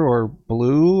silver or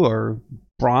blue or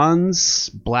bronze,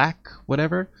 black,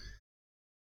 whatever?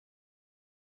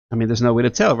 I mean, there's no way to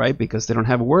tell, right? Because they don't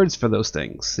have words for those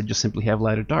things. They just simply have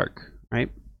light or dark, right?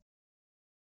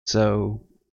 So,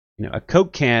 a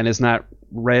Coke can is not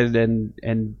red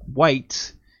and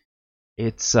white.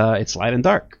 It's light and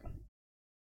dark.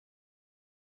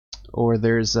 Or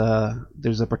there's a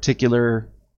particular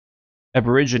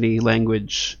Aborigine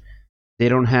language. They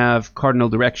don't have cardinal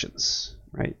directions,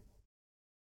 right?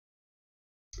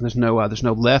 There's no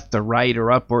left or right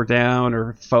or up or down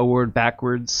or forward,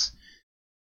 backwards.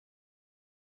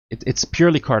 It's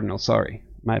purely cardinal. Sorry,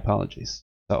 my apologies.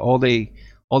 So all they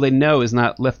know is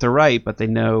not left or right, but they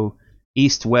know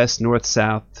east, west, north,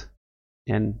 south,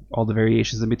 and all the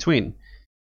variations in between.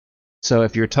 So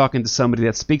if you're talking to somebody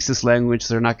that speaks this language,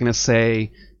 they're not going to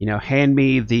say, hand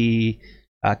me the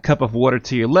cup of water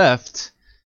to your left.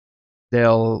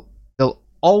 They'll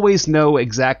always know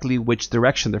exactly which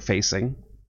direction they're facing.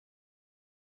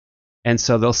 And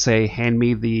so they'll say, hand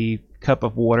me the cup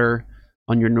of water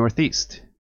on your northeast.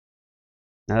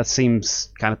 Now that seems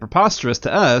kind of preposterous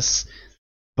to us,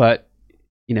 but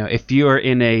if you're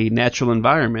in a natural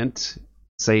environment,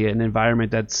 say an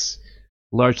environment that's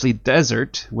largely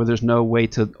desert, where there's no way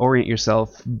to orient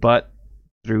yourself but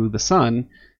through the sun,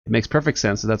 it makes perfect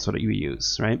sense that that's what you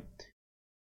use, right?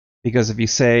 Because if you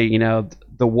say,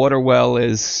 the water well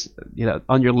is,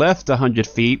 on your left 100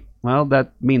 feet, well,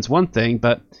 that means one thing,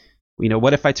 but,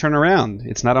 what if I turn around?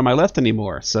 It's not on my left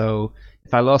anymore. So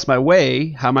if I lost my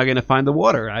way, how am I going to find the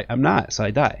water? I'm not, so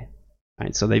I die.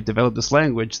 Right? So they've developed this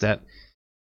language that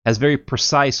has a very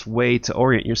precise way to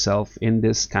orient yourself in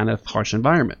this kind of harsh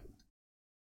environment.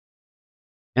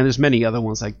 And there's many other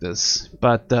ones like this.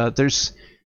 But there's,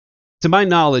 to my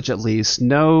knowledge at least,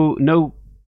 no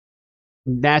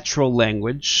natural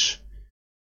language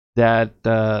that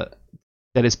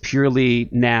is purely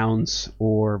nouns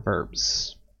or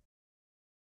verbs.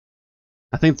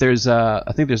 I think there's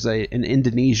an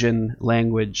Indonesian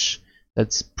language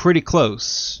that's pretty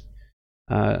close.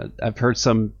 I've heard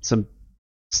some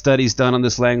studies done on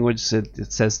this language.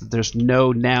 It says that there's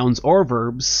no nouns or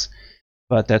verbs,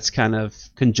 but that's kind of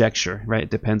conjecture, right?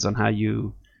 It depends on how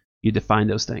you define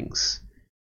those things.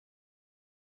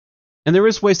 And there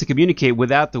is ways to communicate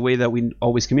without the way that we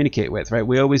always communicate with, right?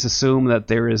 We always assume that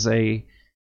there is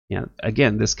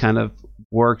again, this kind of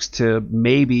works to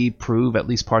maybe prove, at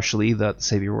least partially, the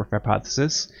Sapir-Whorf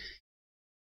hypothesis.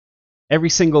 Every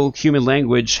single human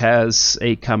language has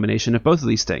a combination of both of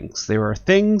these things. There are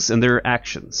things and there are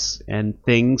actions, and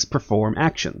things perform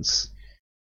actions.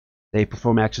 They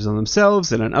perform actions on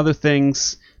themselves and on other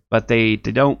things, but they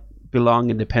don't belong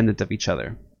independent of each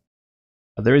other.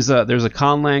 There's a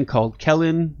conlang called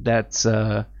Kellen that's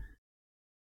a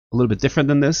little bit different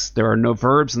than this. There are no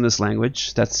verbs in this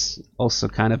language. That's also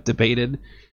kind of debated.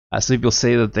 Some people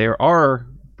say that there are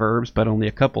verbs, but only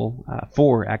a couple,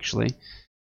 4 actually.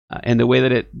 And the way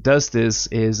that it does this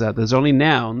is there's only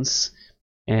nouns,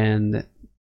 and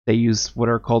they use what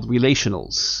are called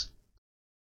relationals.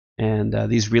 And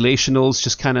these relationals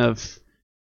just kind of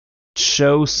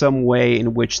show some way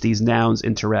in which these nouns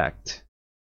interact.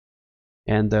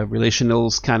 And the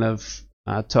relationals kind of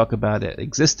talk about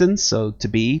existence, so to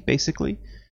be, basically.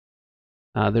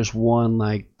 There's one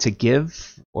like to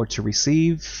give or to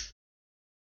receive,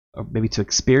 or maybe to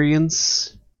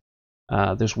experience.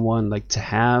 There's one like to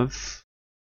have,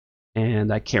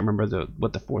 and I can't remember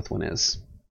what the 4th one is.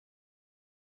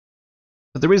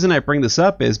 But the reason I bring this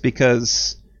up is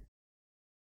because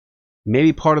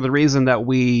maybe part of the reason that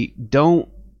we don't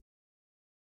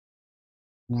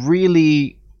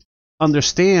really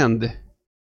understand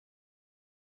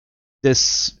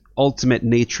this ultimate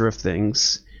nature of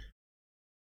things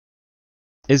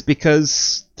is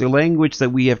because the language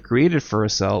that we have created for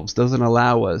ourselves doesn't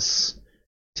allow us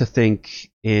to think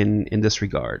in this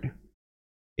regard.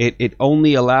 It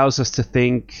only allows us to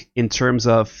think in terms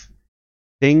of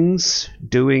things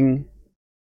doing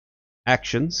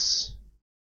actions,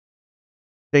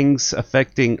 things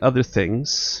affecting other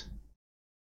things,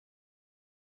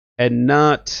 and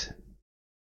not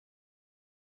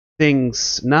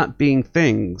things not being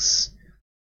things,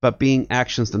 but being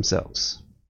actions themselves.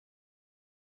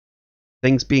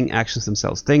 Things being actions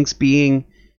themselves. Things being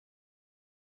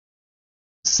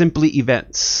simply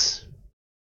events.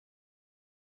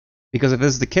 Because if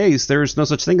this is the case, there is no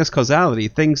such thing as causality.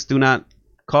 Things do not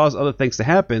cause other things to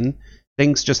happen.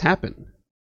 Things just happen.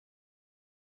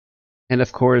 And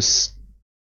of course,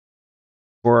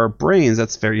 for our brains,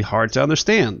 that's very hard to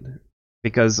understand.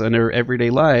 Because in our everyday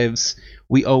lives,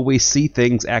 we always see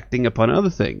things acting upon other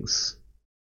things.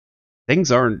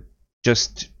 Things aren't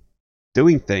just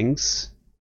doing things.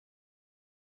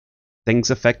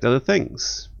 Things affect other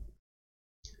things.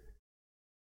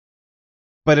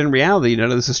 But in reality, none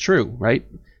of this is true, right?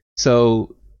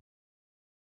 So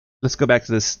let's go back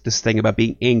to this thing about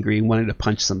being angry and wanting to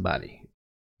punch somebody.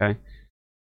 Okay?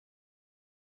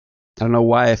 I don't know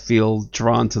why I feel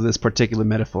drawn to this particular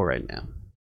metaphor right now.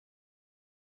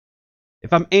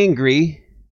 If I'm angry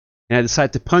and I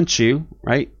decide to punch you,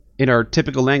 right? In our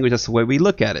typical language, that's the way we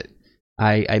look at it.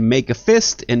 I make a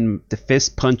fist and the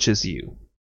fist punches you.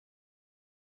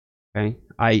 Okay?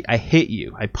 I hit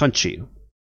you. I punch you.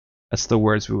 That's the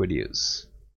words we would use.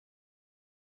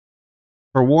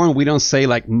 For one, we don't say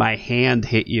like my hand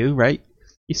hit you, right?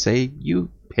 You say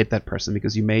you hit that person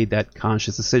because you made that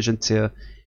conscious decision to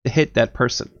hit that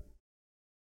person.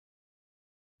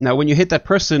 Now, when you hit that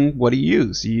person, what do you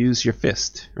use? You use your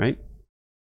fist, right?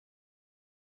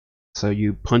 So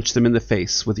you punch them in the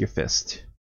face with your fist.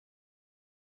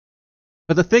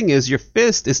 But the thing is, your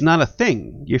fist is not a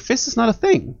thing. Your fist is not a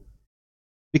thing.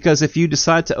 Because if you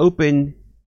decide to open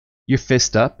your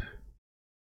fist up,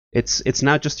 it's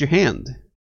not just your hand.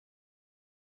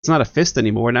 It's not a fist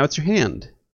anymore, now it's your hand.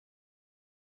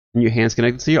 And your hand's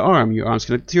connected to your arm's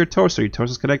connected to your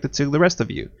torso's connected to the rest of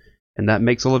you. And that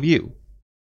makes all of you.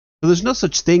 So there's no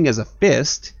such thing as a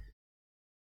fist.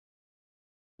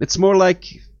 It's more like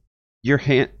your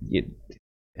hand...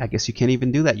 I guess you can't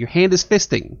even do that. Your hand is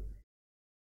fisting.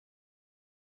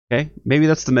 Okay? Maybe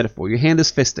that's the metaphor. Your hand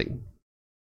is fisting.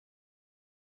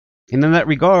 And in that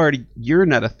regard, you're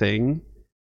not a thing.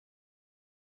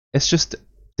 It's just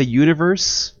the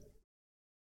universe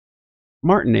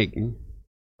Martining,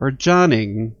 or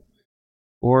Johning,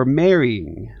 or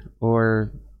marrying,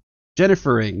 or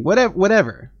Jennifering,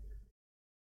 whatever.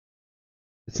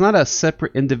 It's not a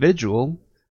separate individual.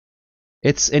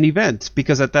 It's an event,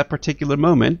 because at that particular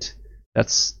moment,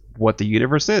 that's what the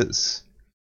universe is.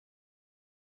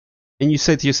 And you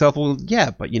say to yourself, well, yeah,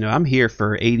 but I'm here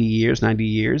for 80 years, 90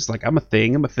 years. Like, I'm a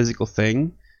thing, I'm a physical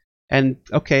thing. And,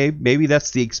 okay, maybe that's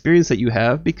the experience that you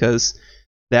have, because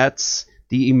that's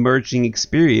the emerging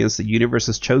experience the universe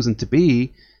has chosen to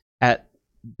be at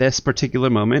this particular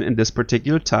moment, in this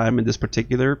particular time, in this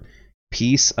particular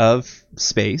piece of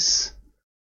space.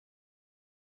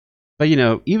 But,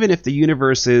 even if the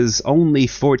universe is only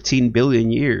 14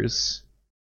 billion years,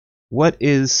 what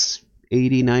is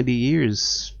 80, 90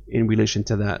 years in relation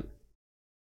to that?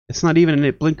 It's not even in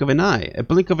a blink of an eye. A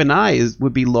blink of an eye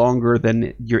would be longer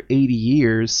than your 80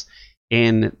 years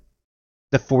in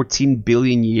the 14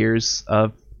 billion years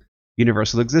of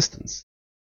universal existence.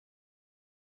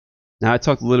 Now, I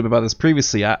talked a little bit about this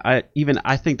previously. I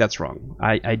think that's wrong.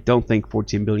 I don't think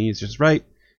 14 billion years is right.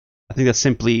 I think that's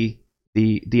simply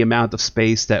the amount of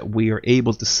space that we are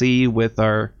able to see with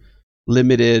our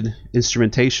limited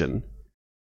instrumentation.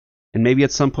 And maybe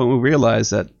at some point we'll realize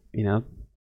that,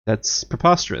 that's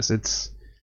preposterous. It's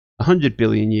 100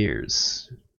 billion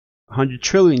years, 100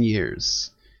 trillion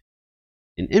years,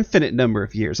 an infinite number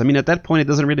of years. I mean, at that point, it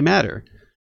doesn't really matter.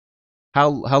 How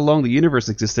long the universe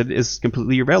existed is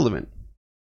completely irrelevant.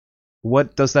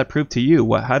 What does that prove to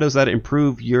you? How does that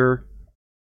improve your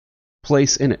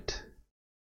place in it?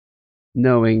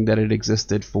 Knowing that it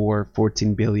existed for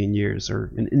 14 billion years,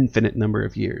 or an infinite number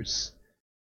of years.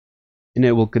 And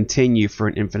it will continue for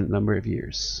an infinite number of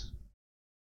years.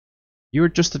 You're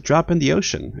just a drop in the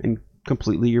ocean and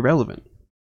completely irrelevant.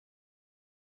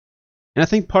 And I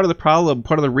think part of the problem,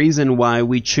 part of the reason why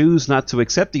we choose not to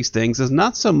accept these things is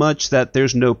not so much that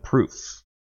there's no proof.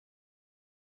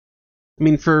 I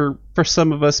mean, for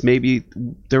some of us, maybe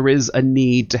there is a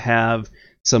need to have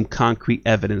some concrete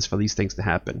evidence for these things to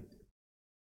happen.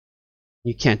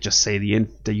 You can't just say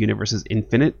the universe is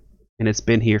infinite and it's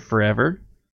been here forever.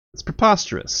 It's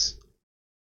preposterous.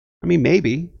 I mean,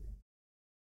 maybe.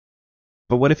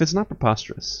 But what if it's not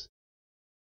preposterous?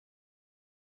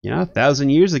 1,000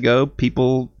 years ago,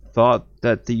 people thought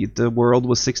that the world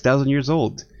was 6,000 years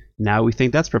old. Now we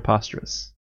think that's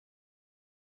preposterous.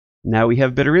 Now we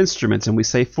have better instruments and we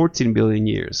say 14 billion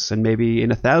years. And maybe in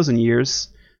 1,000 years,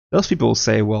 those people will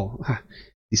say, well,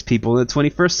 these people in the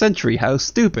 21st century, how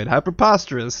stupid, how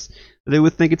preposterous. They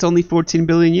would think it's only 14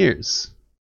 billion years.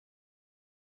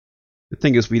 The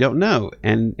thing is, we don't know,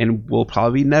 and we'll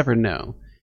probably never know.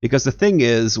 Because the thing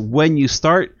is, when you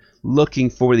start looking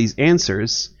for these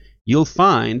answers, you'll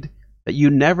find that you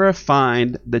never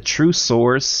find the true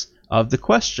source of the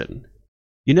question.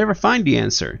 You never find the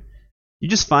answer. You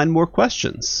just find more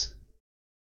questions.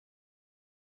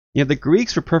 The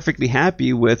Greeks were perfectly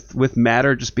happy with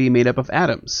matter just being made up of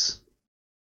atoms.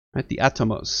 Right? The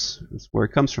atomos is where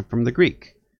it comes from the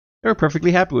Greek. They were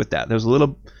perfectly happy with that. There was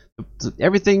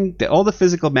all the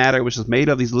physical matter was just made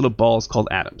of these little balls called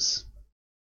atoms.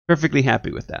 Perfectly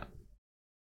happy with that.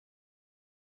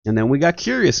 And then we got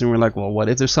curious and we're like, well, what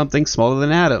if there's something smaller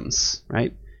than atoms,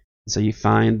 right? So you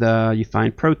find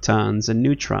protons and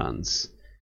neutrons,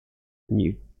 and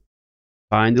you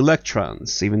find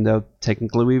electrons, even though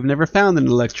technically we've never found an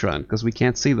electron because we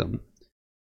can't see them.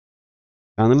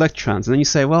 Found electrons, and then you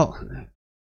say, well,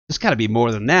 there's got to be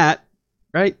more than that,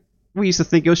 right? We used to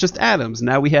think it was just atoms.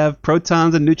 Now we have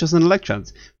protons and neutrons and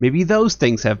electrons. Maybe those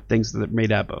things have things that are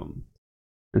made up of them.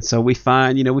 And so we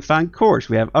find quarks.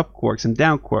 We have up quarks and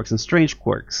down quarks and strange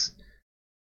quarks.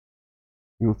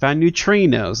 And we find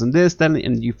neutrinos and this, then,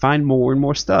 and you find more and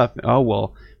more stuff. Oh,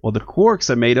 well, the quarks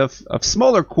are made of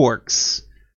smaller quarks.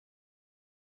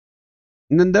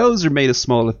 And then those are made of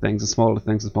smaller things and smaller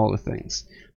things and smaller things.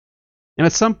 And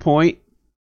at some point,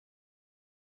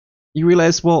 you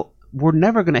realize, well, we're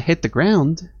never going to hit the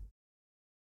ground.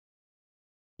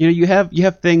 You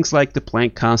have things like the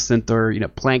Planck constant or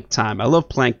Planck time. I love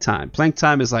Planck time. Planck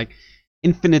time is like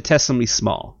infinitesimally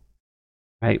small,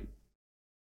 right?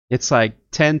 It's like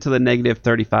 10 to the negative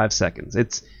 35 seconds.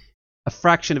 It's a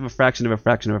fraction of a fraction of a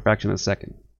fraction of a fraction of a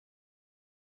second.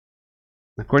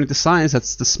 According to science,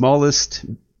 that's the smallest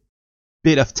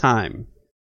bit of time,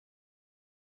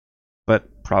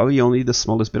 but probably only the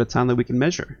smallest bit of time that we can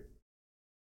measure.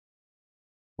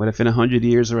 What if in 100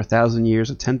 years or 1,000 years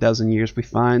or 10,000 years we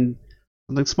find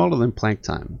something smaller than Planck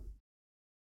time?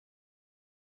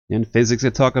 In physics, they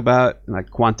talk about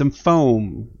like quantum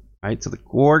foam, right? So the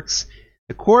quarks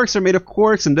are made of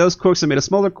quarks, and those quarks are made of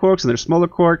smaller quarks, and they're smaller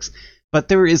quarks. But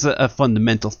there is a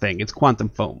fundamental thing. It's quantum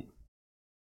foam.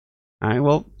 All right.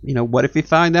 Well, what if we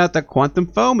find out that quantum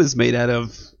foam is made out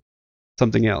of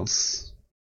something else?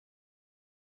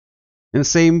 And the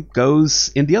same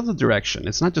goes in the other direction.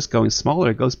 It's not just going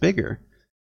smaller, it goes bigger.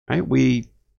 Right? We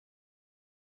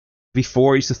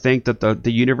before used to think that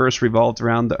the universe revolved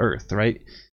around the Earth, right?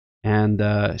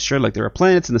 And sure, like there are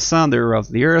planets in the sun, there are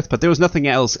of the Earth, but there was nothing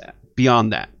else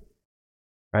beyond that.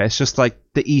 Right? It's just like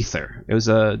the ether. It was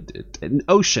an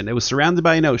ocean. It was surrounded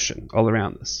by an ocean all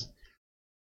around us.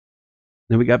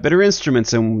 Then we got better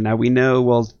instruments, and now we know,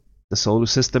 well, the solar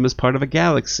system is part of a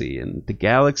galaxy, and the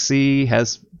galaxy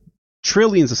has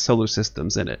trillions of solar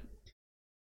systems in it.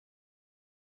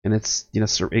 And it's,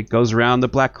 it goes around the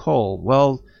black hole.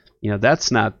 Well,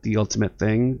 that's not the ultimate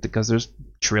thing, because there's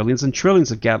trillions and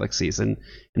trillions of galaxies, and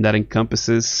that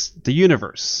encompasses the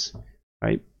universe,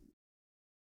 right?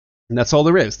 And that's all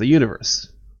there is, the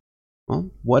universe.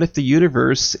 Well, what if the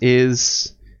universe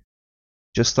is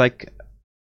just like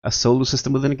a solar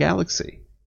system within a galaxy?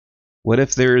 What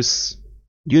if there's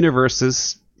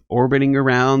universes orbiting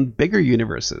around bigger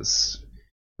universes,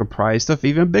 comprised of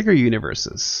even bigger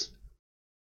universes?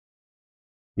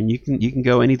 I mean, you can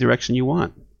go any direction you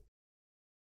want.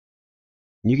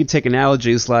 You can take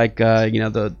analogies like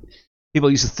the people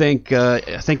used to think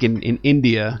I think in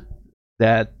India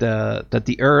that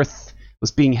the Earth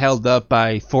was being held up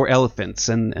by 4 elephants,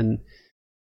 and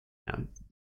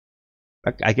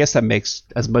I guess that makes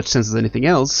as much sense as anything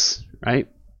else, right?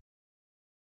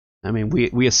 I mean,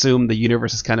 we assume the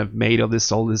universe is kind of made of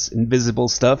all this invisible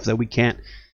stuff that we can't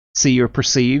see or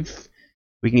perceive.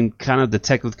 We can kind of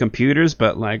detect with computers,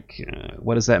 but like,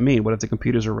 what does that mean? What if the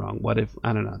computers are wrong? What if,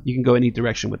 I don't know. You can go any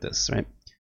direction with this, right?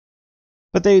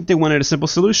 But they wanted a simple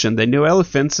solution. They knew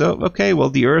elephants, so okay, well,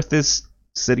 the Earth is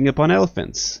sitting upon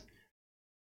elephants.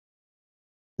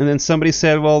 And then somebody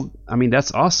said, well, I mean,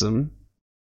 that's awesome,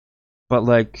 but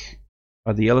like,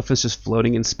 are the elephants just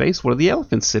floating in space? What are the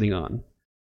elephants sitting on?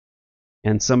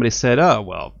 And somebody said, oh,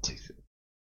 well,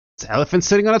 it's an elephant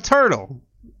sitting on a turtle.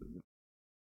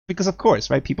 Because of course,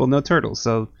 right? People know turtles,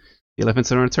 so the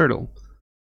elephants are on a turtle.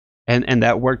 And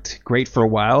that worked great for a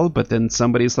while, but then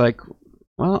somebody's like,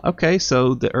 well, okay,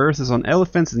 so the Earth is on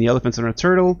elephants and the elephants are on a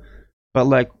turtle, but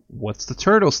like, what's the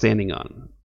turtle standing on?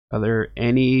 Are there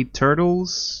any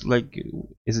turtles? Like,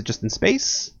 is it just in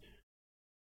space?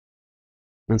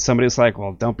 And somebody's like,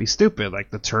 well, don't be stupid.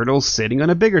 Like, the turtle's sitting on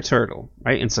a bigger turtle,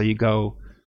 right? And so you go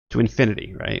to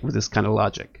infinity, right? With this kind of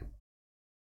logic.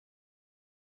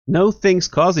 No things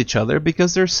cause each other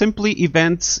because they're simply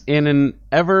events in an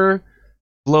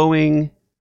ever-flowing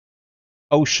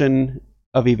ocean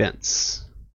of events.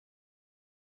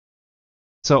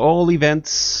 So all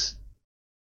events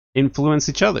influence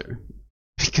each other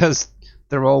because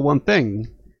they're all one thing.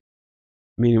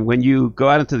 I mean, when you go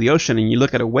out into the ocean and you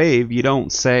look at a wave, you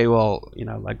don't say, well,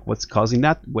 like, what's causing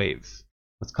that wave?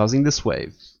 What's causing this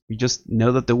wave? You just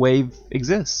know that the wave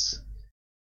exists.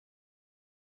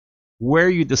 Where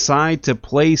you decide to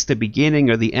place the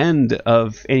beginning or the end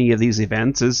of any of these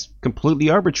events is completely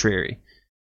arbitrary.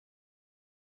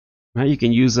 Right? You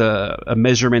can use a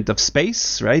measurement of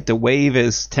space, right? The wave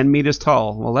is 10 meters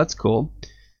tall. Well, that's cool.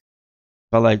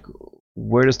 But like,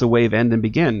 where does the wave end and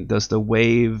begin? Does the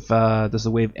wave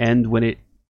end when it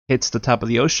hits the top of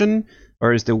the ocean,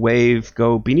 or does the wave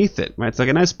go beneath it? Right? It's like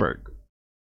an iceberg. If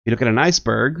you look at an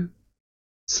iceberg,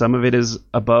 some of it is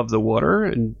above the water,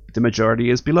 and the majority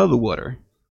is below the water.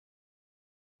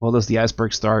 Well, does the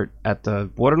iceberg start at the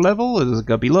water level, or does it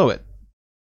go below it?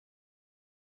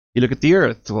 You look at the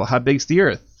Earth. Well, how big is the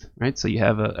Earth? Right? So you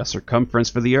have a circumference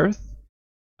for the Earth.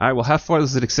 All right, well, how far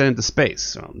does it extend into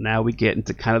space? Well, now we get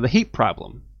into kind of the heat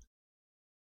problem.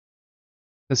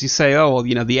 Because you say, oh, well,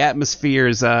 the atmosphere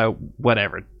is,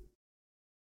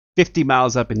 50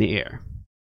 miles up in the air.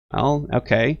 Well,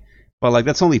 okay. But like,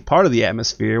 that's only part of the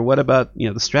atmosphere. What about,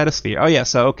 the stratosphere? Oh yeah,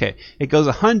 so okay, it goes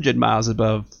 100 miles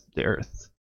above the Earth.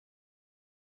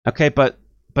 Okay, but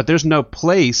there's no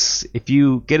place, if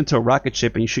you get into a rocket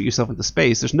ship and you shoot yourself into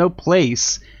space, there's no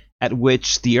place at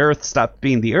which the Earth stops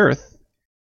being the Earth.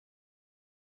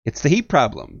 It's the heat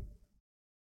problem.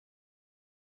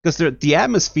 Because the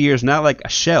atmosphere is not like a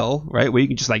shell, right, where you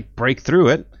can just like break through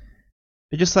it.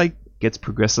 It just like gets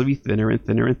progressively thinner and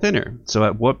thinner and thinner. So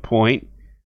at what point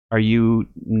are you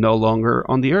no longer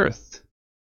on the Earth?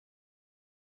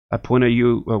 What point are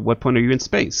you in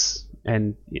space?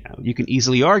 And you can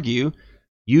easily argue,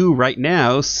 you right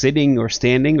now, sitting or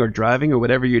standing or driving or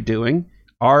whatever you're doing,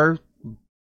 are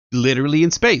literally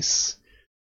in space.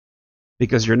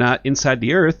 Because you're not inside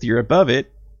the Earth, you're above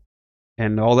it,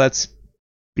 and all that's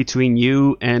between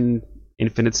you and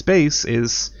infinite space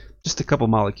is just a couple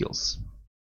molecules.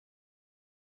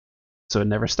 So it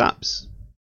never stops.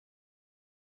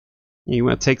 You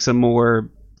want to take some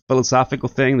more philosophical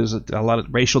thing. There's a lot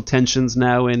of racial tensions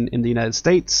now in the United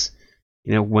States.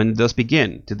 When did those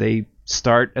begin? Did they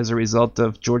start as a result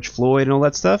of George Floyd and all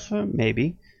that stuff?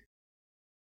 Maybe.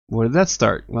 Where did that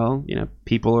start? Well,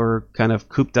 people are kind of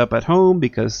cooped up at home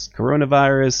because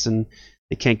coronavirus and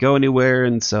they can't go anywhere,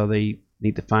 and so they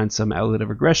need to find some outlet of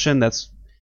aggression. That's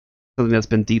something that's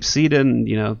been deep-seated, and,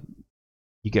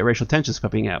 you get racial tensions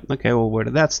popping out. Okay, well, where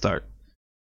did that start?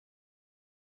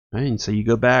 Right, and so you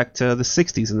go back to the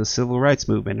 60s and the civil rights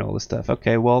movement and all this stuff.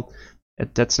 Okay, well,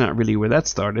 that's not really where that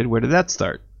started. Where did that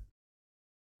start?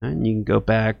 And you can go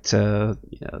back to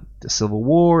the Civil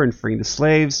War and freeing the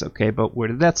slaves. Okay, but where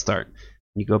did that start?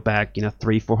 You go back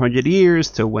 300-400 years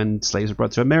to when slaves were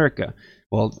brought to America.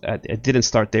 Well, it didn't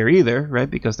start there either, right?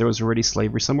 Because there was already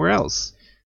slavery somewhere else.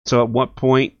 So at what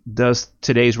point does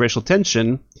today's racial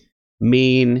tension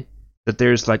mean that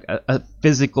there's like a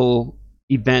physical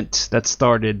event that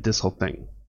started this whole thing.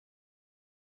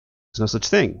 There's no such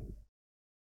thing.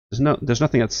 There's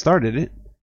nothing that started it.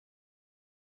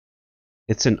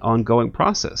 It's an ongoing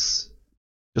process.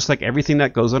 Just like everything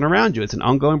that goes on around you, it's an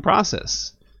ongoing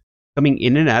process, coming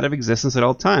in and out of existence at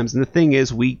all times. And the thing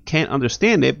is, we can't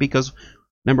understand it because,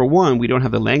 number one, we don't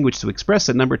have the language to express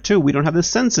it. Number two, we don't have the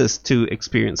senses to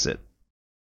experience it.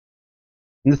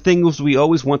 And the thing is, we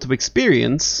always want to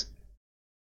experience,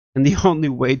 and the only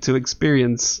way to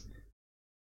experience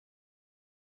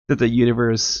that the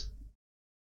universe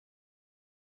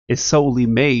is solely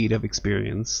made of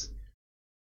experience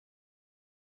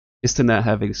is to not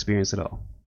have experience at all.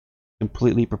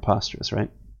 Completely preposterous,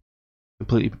 right?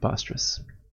 Completely preposterous.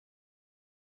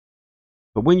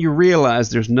 But when you realize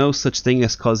there's no such thing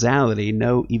as causality,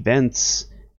 no events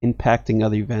impacting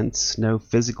other events, no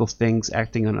physical things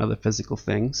acting on other physical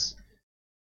things,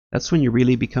 that's when you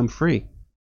really become free.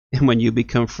 And when you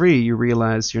become free, you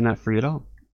realize you're not free at all.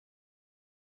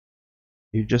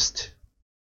 You're just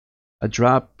a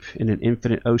drop in an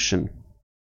infinite ocean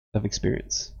of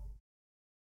experience.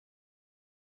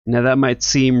 Now that might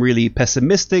seem really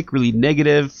pessimistic, really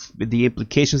negative, the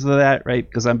implications of that, right?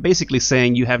 Because I'm basically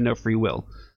saying you have no free will.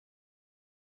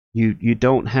 You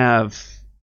don't have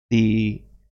the,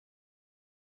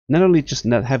 not only just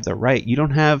not have the right, you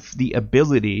don't have the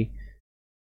ability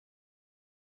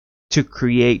to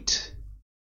create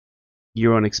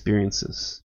your own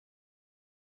experiences.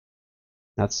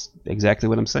 That's exactly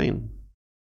what I'm saying.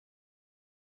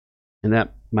 And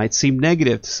that might seem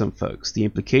negative to some folks. The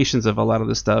implications of a lot of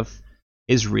this stuff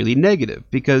is really negative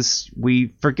because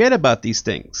we forget about these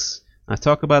things. I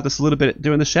talk about this a little bit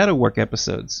during the shadow work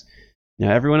episodes. You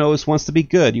know, everyone always wants to be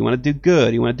good. You want to do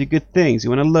good. You want to do good things.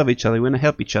 You want to love each other. You want to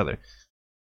help each other.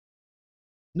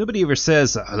 Nobody ever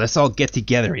says, oh, let's all get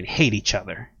together and hate each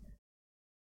other.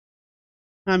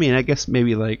 I mean, I guess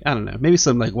maybe like, I don't know, maybe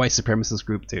some like white supremacist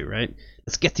group too, right?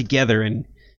 Let's get together and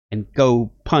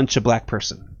go punch a black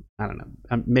person. I don't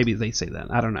know. Maybe they say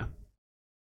that. I don't know.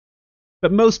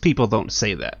 But most people don't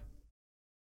say that.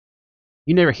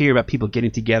 You never hear about people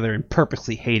getting together and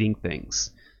purposely hating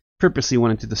things, purposely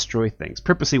wanting to destroy things,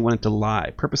 purposely wanting to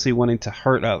lie, purposely wanting to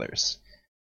hurt others.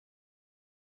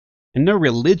 And no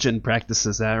religion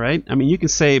practices that, right? I mean, you can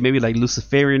say maybe like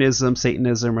Luciferianism,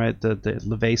 Satanism, right? The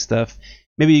LaVey stuff.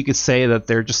 Maybe you could say that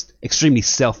they're just extremely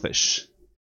selfish.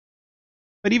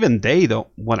 But even they don't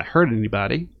want to hurt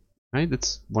anybody, right?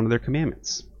 That's one of their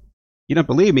commandments. You don't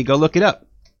believe me? Go look it up.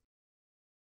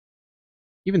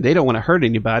 Even they don't want to hurt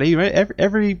anybody, right?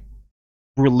 Every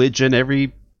religion,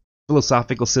 every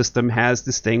philosophical system has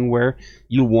this thing where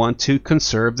you want to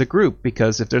conserve the group,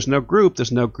 because if there's no group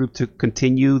to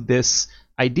continue this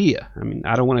idea. I mean,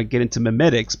 I don't want to get into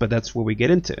memetics, but that's where we get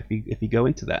into if you go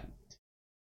into that.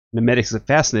 Memetics is a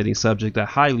fascinating subject. I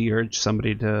highly urge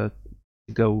somebody to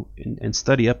go and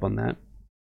study up on that.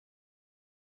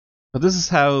 But this is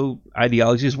how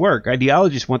ideologies work.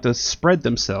 Ideologies want to spread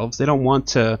themselves. They don't want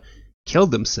to kill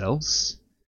themselves.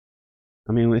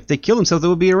 I mean, if they kill themselves, they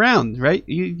would be around, right?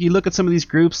 You look at some of these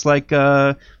groups like,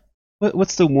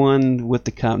 what's the one with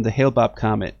the Hale-Bopp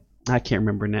comet? I can't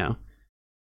remember now.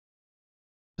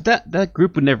 But that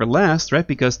group would never last, right?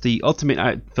 Because the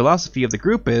ultimate philosophy of the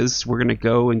group is we're going to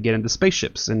go and get into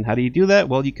spaceships. And how do you do that?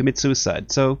 Well, you commit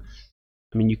suicide. So,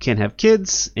 I mean, you can't have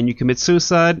kids and you commit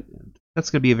suicide. That's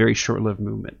going to be a very short-lived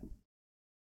movement.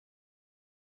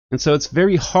 And so it's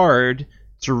very hard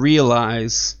to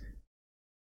realize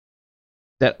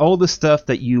that all the stuff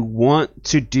that you want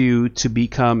to do to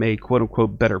become a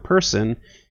quote-unquote better person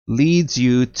leads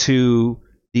you to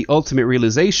the ultimate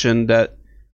realization that,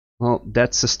 well,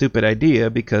 that's a stupid idea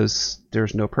because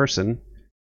there's no person,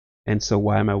 and so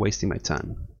why am I wasting my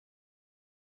time?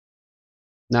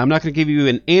 Now, I'm not going to give you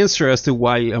an answer as to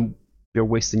why you're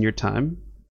wasting your time,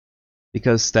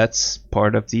 because that's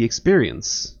part of the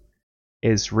experience,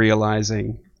 is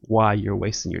realizing why you're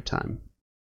wasting your time.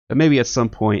 But maybe at some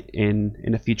point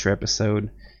in a future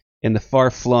episode, in the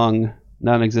far-flung,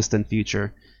 non-existent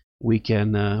future, we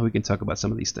can talk about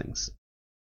some of these things.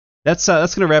 That's going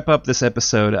to wrap up this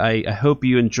episode. I hope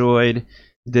you enjoyed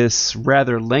this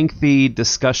rather lengthy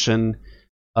discussion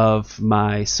of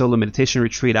my solo meditation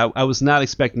retreat. I was not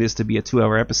expecting this to be a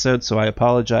 2-hour episode, so I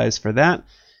apologize for that.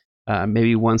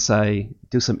 Maybe once I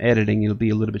do some editing, it'll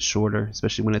be a little bit shorter,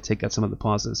 especially when I take out some of the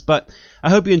pauses. But I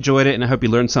hope you enjoyed it, and I hope you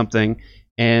learned something.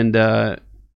 And I'm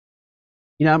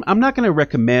not going to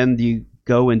recommend you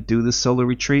go and do the solo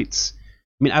retreats.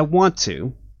 I mean, I want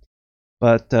to,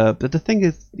 but the thing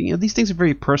is, these things are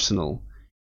very personal,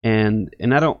 and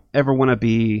I don't ever want to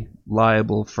be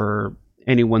liable for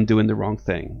anyone doing the wrong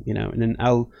thing, you know. And then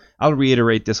I'll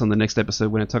reiterate this on the next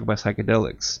episode when I talk about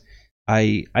psychedelics.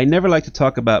 I never like to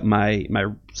talk about my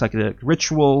psychedelic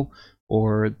ritual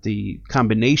or the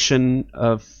combination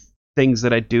of things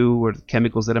that I do or the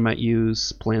chemicals that I might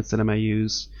use, plants that I might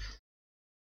use,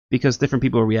 because different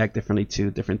people react differently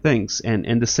to different things,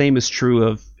 and the same is true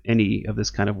of any of this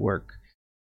kind of work.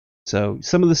 So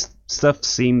some of this stuff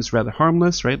seems rather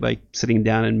harmless, right? Like sitting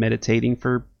down and meditating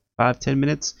for 5-10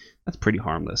 minutes. That's pretty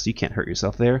harmless. You can't hurt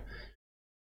yourself there.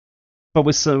 But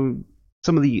with some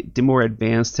of the more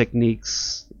advanced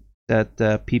techniques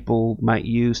that people might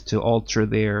use to alter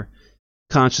their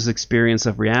conscious experience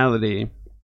of reality,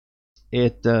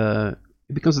 it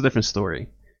becomes a different story.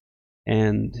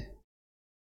 And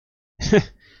I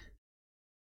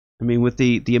mean, with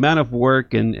the amount of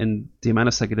work and the amount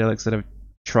of psychedelics that I've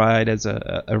tried as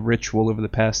a ritual over the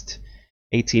past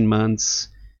 18 months,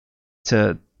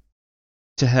 to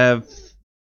have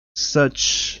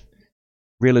such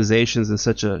realizations in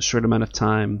such a short amount of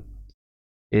time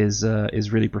is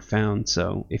really profound.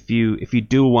 So if you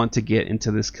do want to get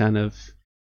into this kind of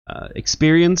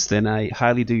experience, then I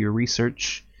highly do your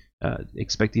research.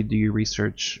 Expect you to do your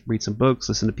research, read some books,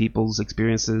 listen to people's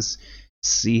experiences,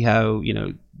 see how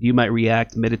you might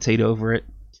react, meditate over it.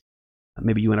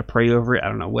 Maybe you want to pray over it. I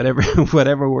don't know,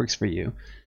 whatever works for you.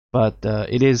 But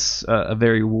it is a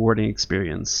very rewarding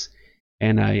experience,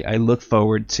 and I look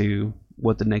forward to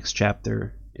what the next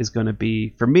chapter is going to be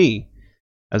for me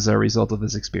as a result of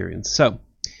this experience. So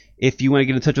if you want to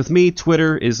get in touch with me,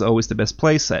 Twitter is always the best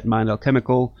place, at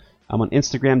MindAlchemical. I'm on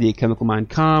Instagram,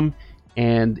 thealchemicalmind.com,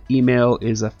 and email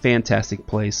is a fantastic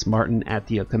place,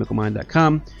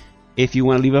 martin@thealchemicalmind.com. If you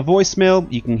want to leave a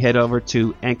voicemail, you can head over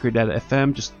to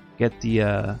anchor.fm. Just get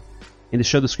in the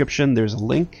show description, there's a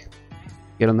link.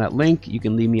 Get on that link, you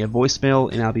can leave me a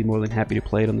voicemail, and I'll be more than happy to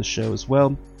play it on the show as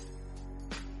well.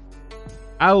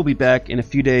 I will be back in a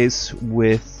few days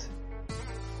with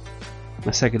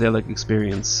my psychedelic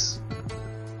experience.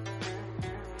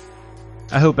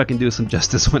 I hope I can do some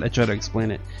justice when I try to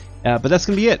explain it. But that's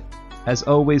going to be it. As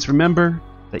always, remember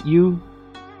that you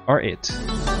are it.